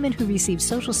 women who receive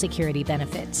Social Security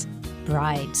benefits,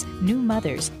 brides, new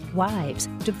mothers, wives,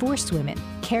 divorced women,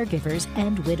 caregivers,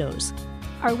 and widows.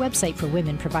 Our website for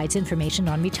women provides information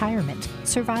on retirement,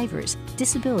 survivors,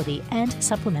 disability, and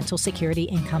supplemental security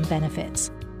income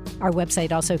benefits. Our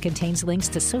website also contains links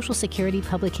to Social Security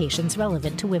publications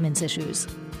relevant to women's issues.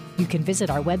 You can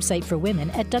visit our website for women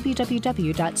at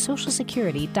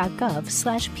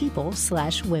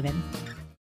www.socialsecurity.gov/people/women.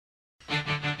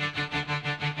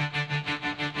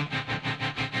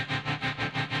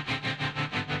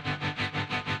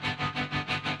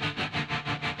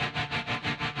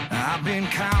 I've been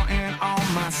counting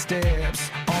on my steps,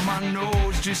 on my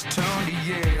nose just turned to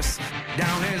yes.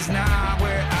 Down is not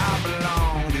where I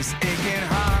belong. This aching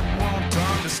heart won't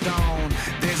turn to stone.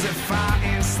 There's a fire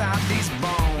inside these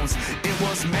bones. It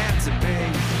was meant to be.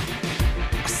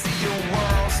 I see your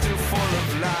world still full of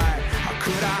light. How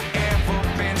could I ever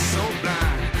been so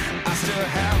blind? I still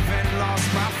haven't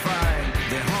lost my fight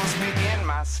that haunts me in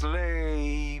my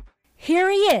sleep.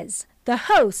 Here he is, the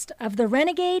host of the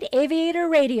Renegade Aviator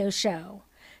Radio Show,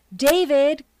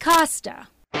 David Costa.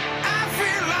 I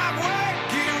feel like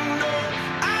waking up.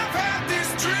 I've had this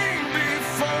dream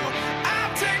before.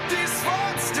 I'll take these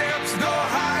footsteps, go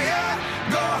higher,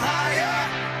 go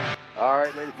higher. All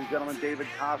right, ladies and gentlemen, David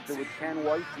Costa with Ken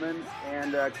Weitzman.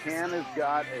 And Ken has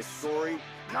got a story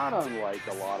not unlike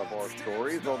a lot of our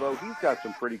stories, although he's got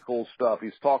some pretty cool stuff.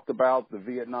 He's talked about the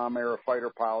Vietnam-era fighter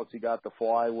pilots he got to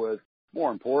fly with.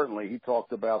 More importantly, he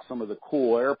talked about some of the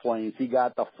cool airplanes he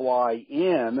got to fly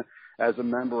in as a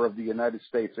member of the United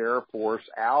States Air Force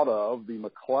out of the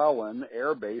McClellan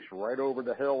Air Base right over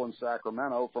the hill in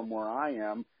Sacramento from where I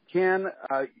am. Ken,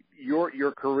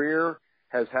 your career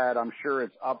has had, I'm sure,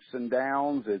 its ups and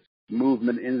downs, its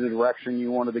movement in the direction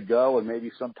you wanted to go, and maybe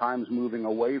sometimes moving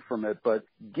away from it. But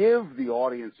give the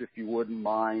audience, if you wouldn't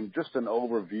mind, just an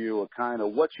overview of kind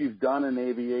of what you've done in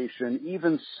aviation,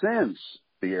 even since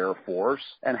the Air Force,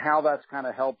 and how that's kind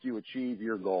of helped you achieve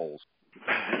your goals.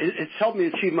 It's helped me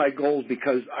achieve my goals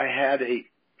because I had a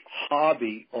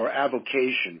hobby or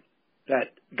avocation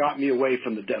that got me away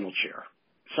from the dental chair,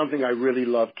 something I really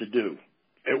loved to do.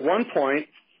 At one point,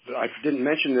 I didn't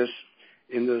mention this,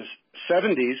 in the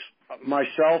 70s,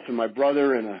 myself and my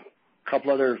brother and a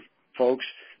couple other folks,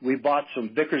 we bought some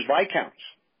Vickers Viscounts,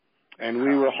 and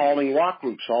we were hauling rock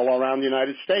groups all around the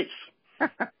United States.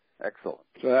 Excellent.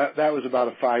 So that was about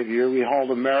a 5-year. We hauled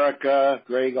America,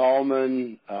 Greg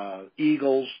Allman,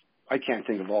 Eagles. I can't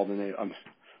think of all the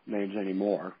names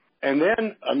anymore. And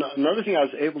then another thing I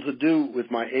was able to do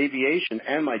with my aviation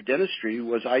and my dentistry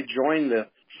was I joined the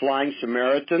Flying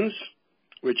Samaritans,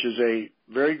 which is a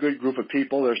very good group of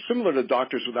people. They're similar to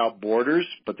Doctors Without Borders,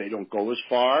 but they don't go as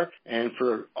far. And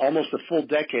for almost a full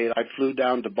decade, I flew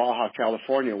down to Baja,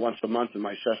 California once a month in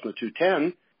my Cessna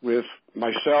 210 with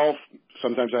myself.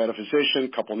 Sometimes I had a physician,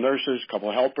 a couple nurses, a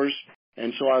couple helpers.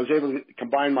 And so I was able to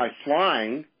combine my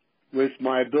flying with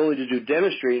my ability to do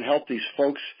dentistry and help these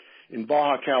folks in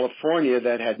Baja California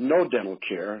that had no dental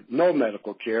care, no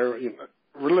medical care,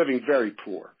 were living very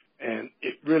poor. And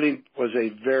it really was a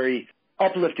very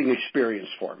uplifting experience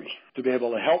for me to be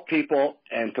able to help people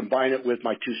and combine it with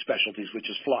my two specialties, which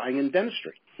is flying and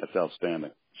dentistry. That's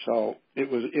outstanding. So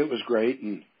it was great,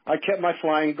 and I kept my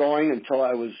flying going until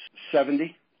I was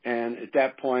 70, and at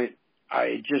that point,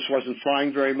 I just wasn't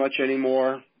flying very much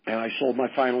anymore, and I sold my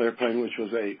final airplane, which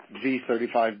was a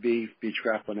V-35B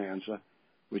Beechcraft Bonanza,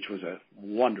 which was a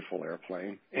wonderful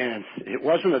airplane. And it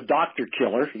wasn't a doctor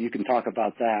killer. You can talk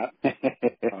about that.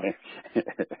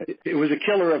 It was a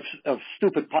killer of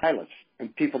stupid pilots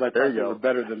and people that thought they were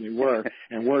better than they were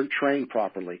and weren't trained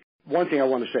properly. One thing I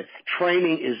want to say,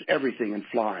 training is everything in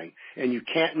flying, and you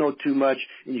can't know too much,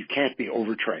 and you can't be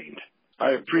overtrained.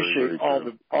 I appreciate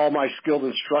all my skilled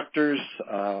instructors.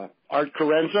 Art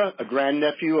Carenza, a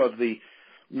grandnephew of the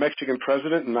Mexican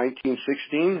president in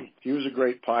 1916, he was a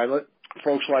great pilot.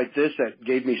 Folks like this that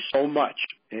gave me so much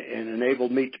and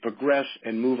enabled me to progress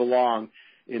and move along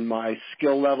in my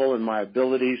skill level and my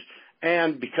abilities.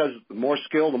 And because the more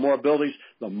skill, the more abilities,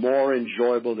 the more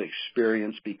enjoyable the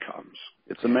experience becomes.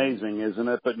 It's amazing, isn't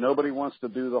it? But nobody wants to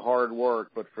do the hard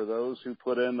work. But for those who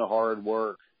put in the hard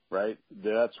work, right,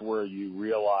 that's where you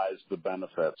realize the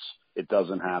benefits. It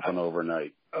doesn't happen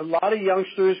overnight. A lot of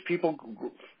youngsters, people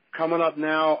coming up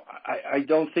now, I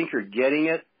don't think are getting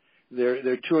it.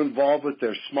 They're too involved with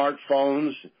their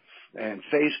smartphones and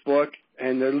Facebook,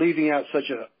 and they're leaving out such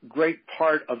a great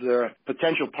part of their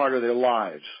potential part of their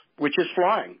lives, which is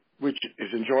flying, which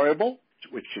is enjoyable,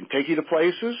 which can take you to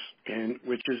places, and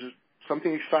which is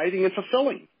something exciting and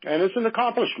fulfilling, and it's an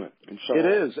accomplishment. And so it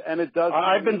is, and it does.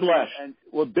 I've been blessed. And,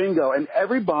 well, bingo. And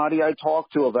everybody I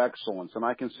talk to of excellence, and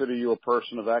I consider you a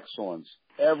person of excellence,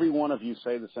 every one of you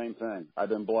say the same thing. I've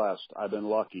been blessed. I've been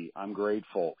lucky. I'm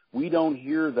grateful. We don't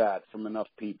hear that from enough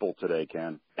people today,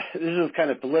 Ken. This is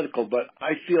kind of political, but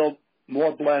I feel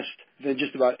more blessed than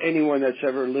just about anyone that's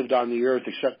ever lived on the earth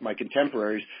except my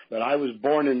contemporaries. But I was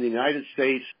born in the United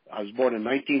States. I was born in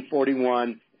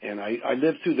 1941, and I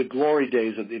lived through the glory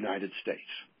days of the United States.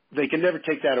 They can never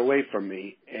take that away from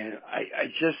me, and I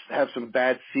just have some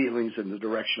bad feelings in the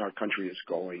direction our country is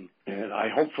going. And I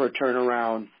hope for a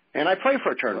turnaround, and I pray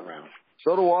for a turnaround.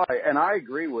 So do I, and I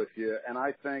agree with you, and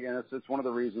I think, and it's one of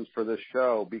the reasons for this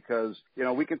show, because, you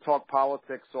know, we can talk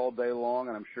politics all day long,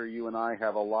 and I'm sure you and I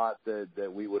have a lot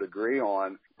that we would agree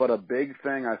on, but a big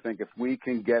thing, I think, if we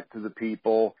can get to the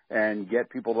people and get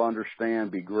people to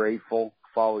understand, be grateful,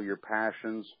 follow your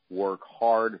passions, work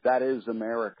hard, that is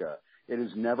America. It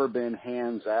has never been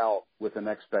hands out with an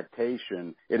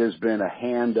expectation. It has been a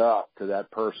hand up to that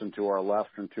person to our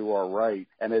left and to our right.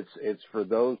 And it's for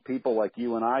those people like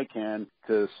you and I, Ken,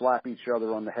 to slap each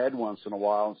other on the head once in a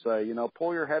while and say, you know,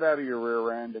 pull your head out of your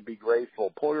rear end and be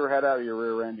grateful. Pull your head out of your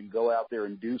rear end and go out there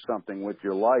and do something with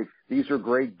your life. These are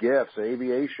great gifts.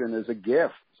 Aviation is a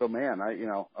gift. So, man,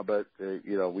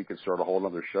 we could start a whole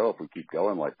other show if we keep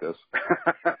going like this.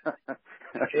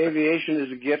 Aviation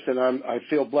is a gift, and I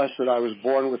feel blessed that I was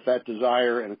born with that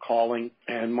desire and calling,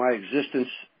 and my existence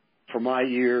for my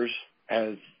years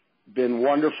has been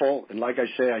wonderful. And like I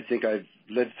say, I think I've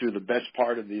lived through the best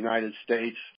part of the United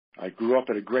States. I grew up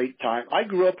at a great time. I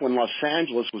grew up when Los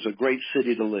Angeles was a great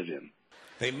city to live in.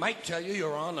 They might tell you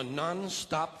you're on a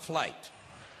non-stop flight.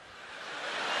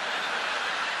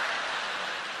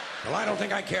 Well, I don't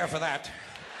think I care for that.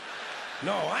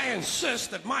 No, I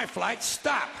insist that my flights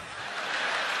stop.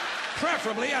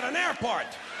 Preferably at an airport.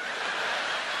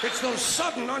 It's those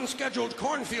sudden, unscheduled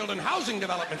cornfield and housing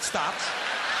development stops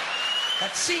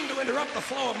that seem to interrupt the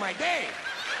flow of my day.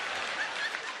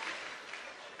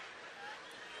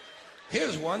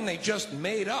 Here's one they just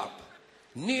made up.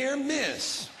 Near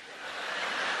miss.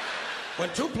 When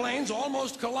two planes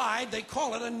almost collide, they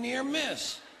call it a near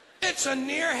miss. It's a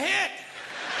near hit.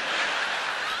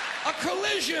 A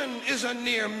collision is a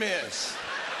near miss.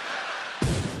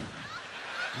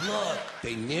 Look,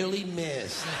 they nearly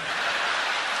missed.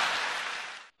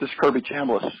 This is Kirby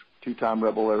Chambliss, two-time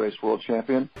Rebel Air Race World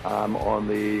Champion. I'm on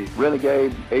the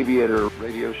Renegade Aviator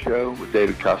radio show with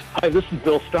David Costa. Hi, this is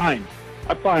Bill Stein.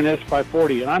 I fly an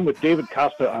S540, and I'm with David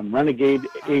Costa on Renegade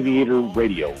Aviator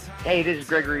Radio. Hey, this is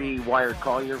Gregory Wired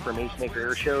Collier from Ace Maker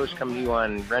Air Shows, coming to you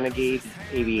on Renegade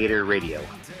Aviator Radio.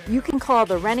 You can call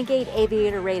the Renegade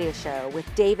Aviator Radio Show with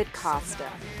David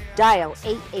Costa. Dial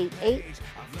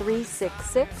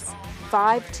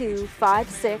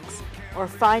 888-366-5256 or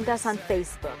find us on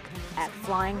Facebook at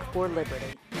Flying for Liberty.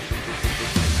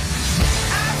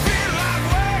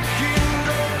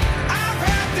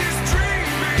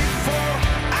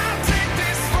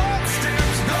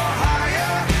 Go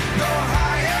higher, go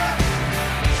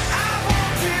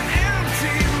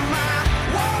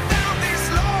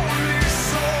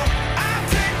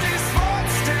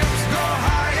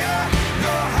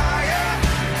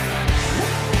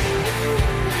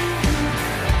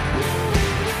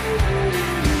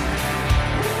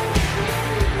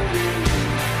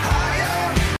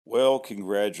Well,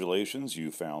 congratulations.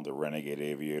 You found the Renegade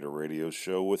Aviator Radio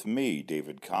Show with me,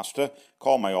 David Costa.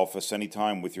 Call my office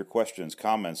anytime with your questions,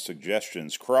 comments,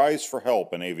 suggestions, cries for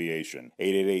help in aviation.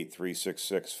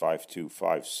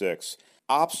 888-366-5256.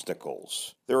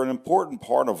 Obstacles. They're an important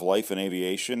part of life in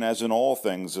aviation. As in all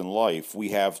things in life, we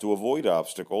have to avoid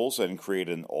obstacles and create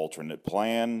an alternate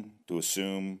plan to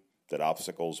assume that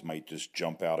obstacles might just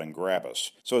jump out and grab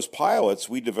us. So as pilots,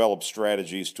 we develop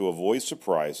strategies to avoid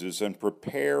surprises and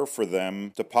prepare for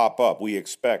them to pop up. We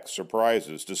expect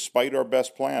surprises despite our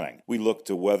best planning. We look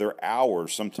to weather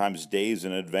hours, sometimes days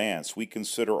in advance. We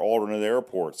consider alternate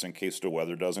airports in case the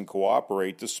weather doesn't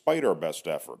cooperate despite our best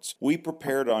efforts. We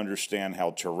prepare to understand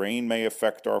how terrain may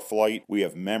affect our flight. We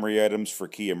have memory items for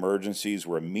key emergencies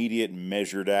where immediate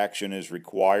measured action is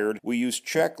required. We use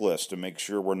checklists to make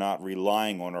sure we're not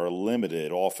relying on our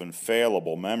limited, often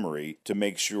failable memory to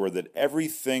make sure that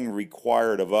everything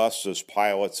required of us as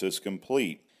pilots is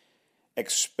complete.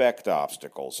 Expect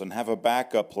obstacles and have a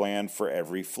backup plan for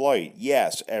every flight.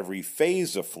 Yes, every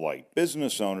phase of flight.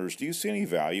 Business owners, do you see any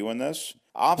value in this?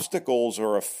 Obstacles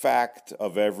are a fact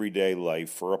of everyday life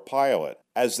for a pilot,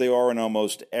 as they are in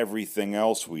almost everything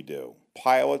else we do.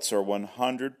 Pilots are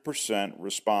 100%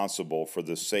 responsible for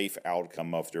the safe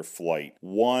outcome of their flight.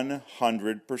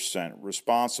 100%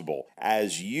 responsible,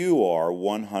 as you are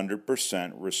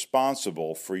 100%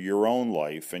 responsible for your own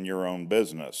life and your own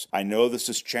business. I know this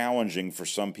is challenging for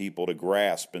some people to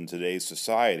grasp in today's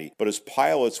society, but as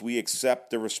pilots, we accept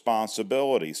the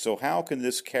responsibility. So how can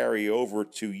this carry over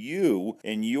to you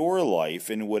in your life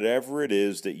in whatever it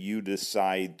is that you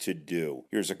decide to do?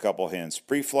 Here's a couple hints.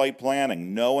 Pre-flight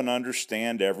planning. Know and understand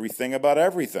everything about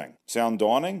everything. Sound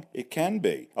daunting? It can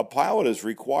be. A pilot is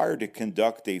required to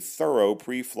conduct a thorough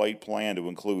pre-flight plan to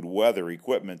include weather,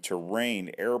 equipment, terrain,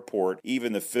 airport,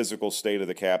 even the physical state of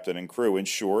the captain and crew. In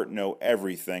short, know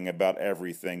everything about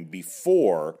everything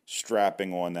before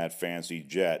strapping on that fancy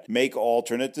jet. Make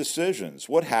alternate decisions.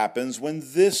 What happens when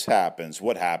this happens?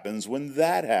 What happens when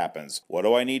that happens? What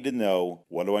do I need to know?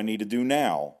 What do I need to do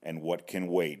now? And what can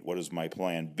wait? What is my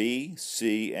plan B,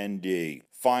 C, and D?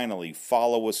 Finally,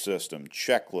 follow a system,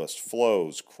 checklist,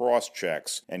 flows,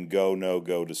 cross-checks, and go,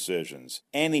 no-go decisions.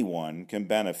 Anyone can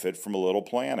benefit from a little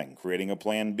planning, creating a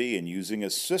plan B and using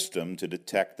a system to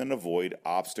detect and avoid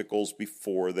obstacles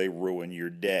before they ruin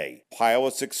your day.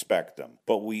 Pilots expect them,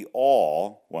 but we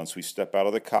all, once we step out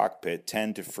of the cockpit,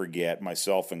 tend to forget,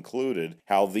 myself included,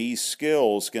 how these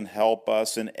skills can help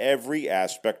us in every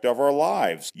aspect of our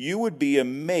lives. You would be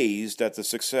amazed at the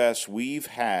success we've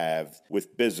had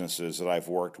with businesses that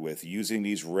I've worked with using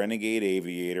these Renegade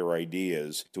Aviator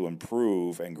ideas to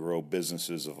improve and grow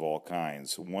businesses of all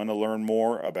kinds. Want to learn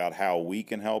more about how we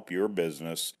can help your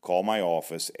business? Call my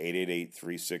office,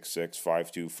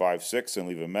 888-366-5256, and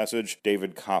leave a message.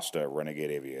 David Costa,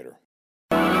 Renegade Aviator.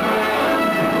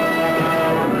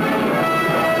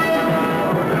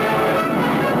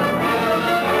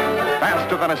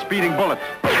 Faster than a speeding bullet.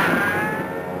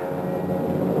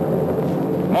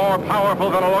 More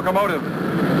powerful than a locomotive.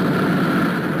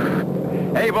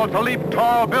 Able to leap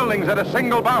tall buildings at a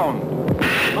single bound.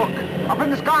 Look, up in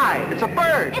the sky, it's a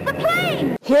bird. It's a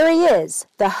plane! Here he is,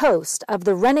 the host of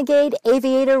the Renegade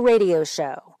Aviator Radio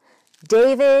Show,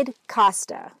 David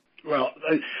Costa. Well,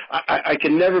 I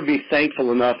can never be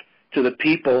thankful enough to the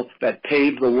people that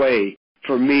paved the way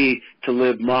for me to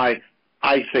live my,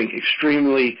 I think,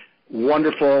 extremely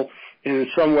wonderful, and in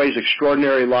some ways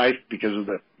extraordinary life because of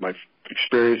my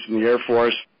experience in the Air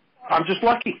Force. I'm just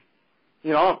lucky.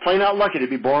 You know, plain out lucky to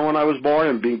be born when I was born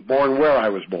and be born where I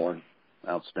was born.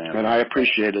 Outstanding. And I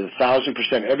appreciate it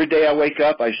 1,000%. Every day I wake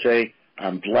up, I say,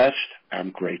 I'm blessed,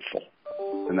 I'm grateful.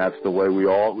 And that's the way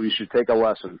we should take a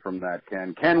lesson from that,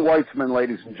 Ken. Ken Weitzman,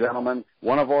 ladies and gentlemen,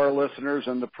 one of our listeners,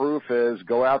 and the proof is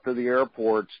go out to the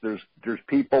airports. There's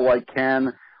people like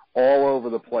Ken all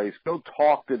over the place. Go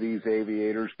talk to these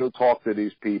aviators. Go talk to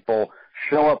these people.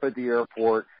 Show up at the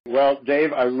airport. Well,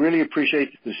 Dave, I really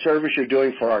appreciate the service you're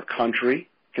doing for our country,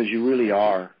 because you really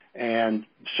are, and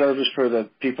service for the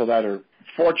people that are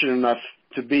fortunate enough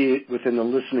to be within the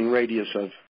listening radius of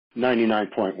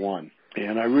 99.1.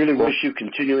 And I really wish you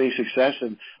continuing success,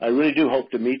 and I really do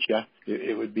hope to meet you.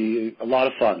 It would be a lot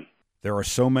of fun. There are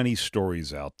so many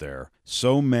stories out there,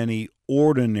 so many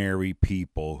ordinary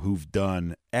people who've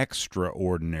done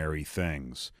extraordinary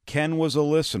things. Ken was a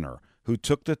listener who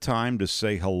took the time to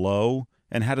say hello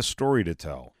and had a story to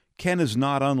tell. Ken is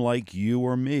not unlike you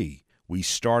or me. We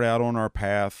start out on our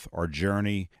path, our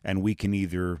journey, and we can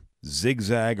either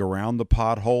zigzag around the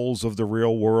potholes of the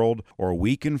real world, or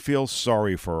we can feel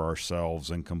sorry for ourselves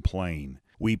and complain.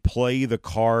 We play the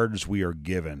cards we are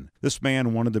given. This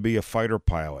man wanted to be a fighter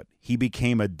pilot. He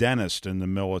became a dentist in the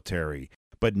military,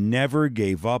 but never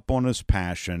gave up on his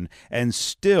passion and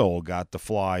still got to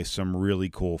fly some really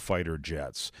cool fighter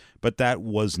jets. But that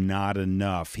was not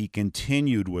enough. He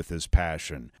continued with his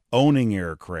passion, owning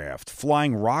aircraft,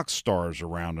 flying rock stars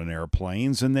around in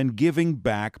airplanes, and then giving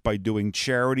back by doing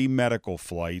charity medical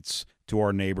flights to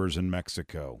our neighbors in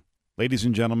Mexico. Ladies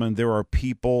and gentlemen, there are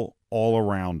people all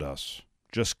around us,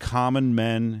 just common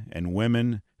men and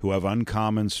women who have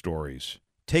uncommon stories.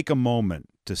 Take a moment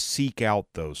to seek out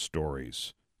those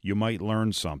stories. You might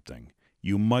learn something.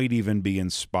 You might even be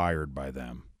inspired by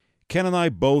them. Ken and I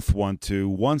both want to,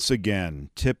 once again,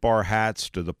 tip our hats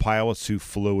to the pilots who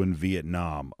flew in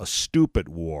Vietnam, a stupid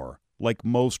war, like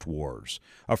most wars,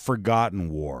 a forgotten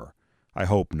war. I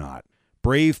hope not.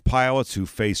 Brave pilots who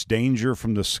face danger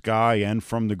from the sky and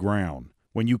from the ground.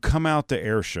 When you come out to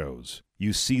air shows,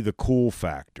 you see the cool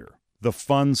factor, the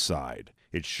fun side.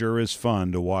 It sure is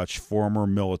fun to watch former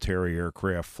military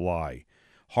aircraft fly.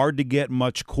 Hard to get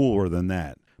much cooler than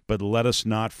that, but let us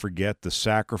not forget the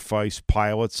sacrifice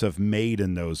pilots have made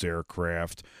in those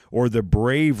aircraft or the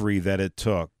bravery that it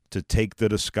took to take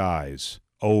the skies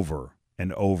over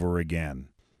and over again.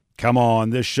 Come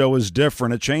on, this show is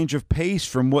different, a change of pace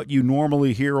from what you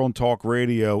normally hear on talk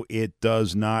radio. It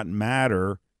does not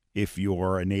matter if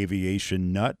you're an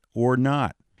aviation nut or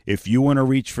not. If you want to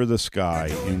reach for the sky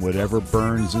and whatever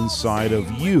burns inside of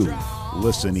you,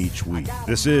 listen each week.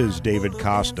 This is David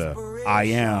Costa. I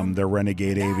am the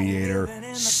Renegade Aviator.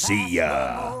 See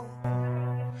ya.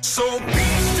 So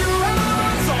beast your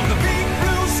eyes on the big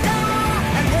blue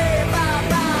sky and wave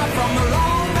bye-bye from the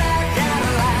long black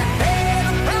Cadillac. Pay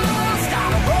the price,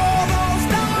 gotta roll those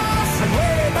dice and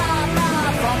wave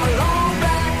bye-bye from the long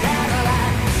black Cadillac.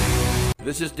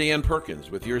 This is Dan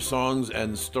Perkins with your songs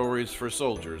and stories for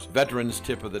soldiers, Veterans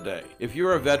Tip of the Day. If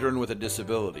you're a veteran with a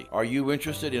disability, are you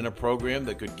interested in a program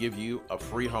that could give you a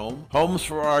free home? Homes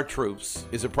for Our Troops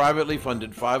is a privately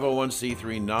funded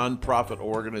 501c3 nonprofit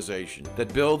organization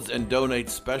that builds and donates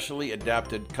specially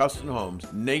adapted custom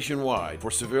homes nationwide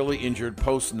for severely injured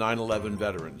post-9/11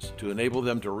 veterans to enable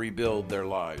them to rebuild their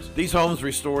lives. These homes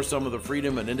restore some of the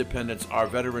freedom and independence our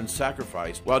veterans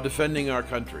sacrificed while defending our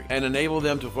country and enable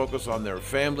them to focus on their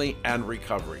family and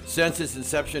recovery. Since its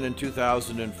inception in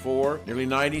 2004, nearly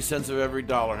 90 cents of every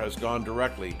dollar has gone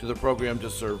directly to the program to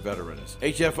serve veterans.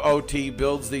 HFOT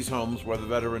builds these homes where the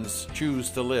veterans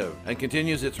choose to live and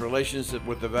continues its relationship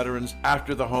with the veterans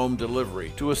after the home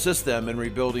delivery to assist them in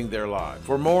rebuilding their lives.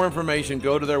 For more information,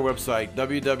 go to their website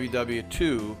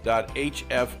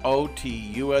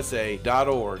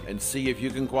www.hfotusa.org and see if you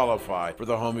can qualify for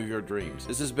the home of your dreams.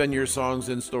 This has been your Songs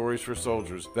and Stories for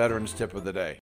Soldiers, Veterans Tip of the Day.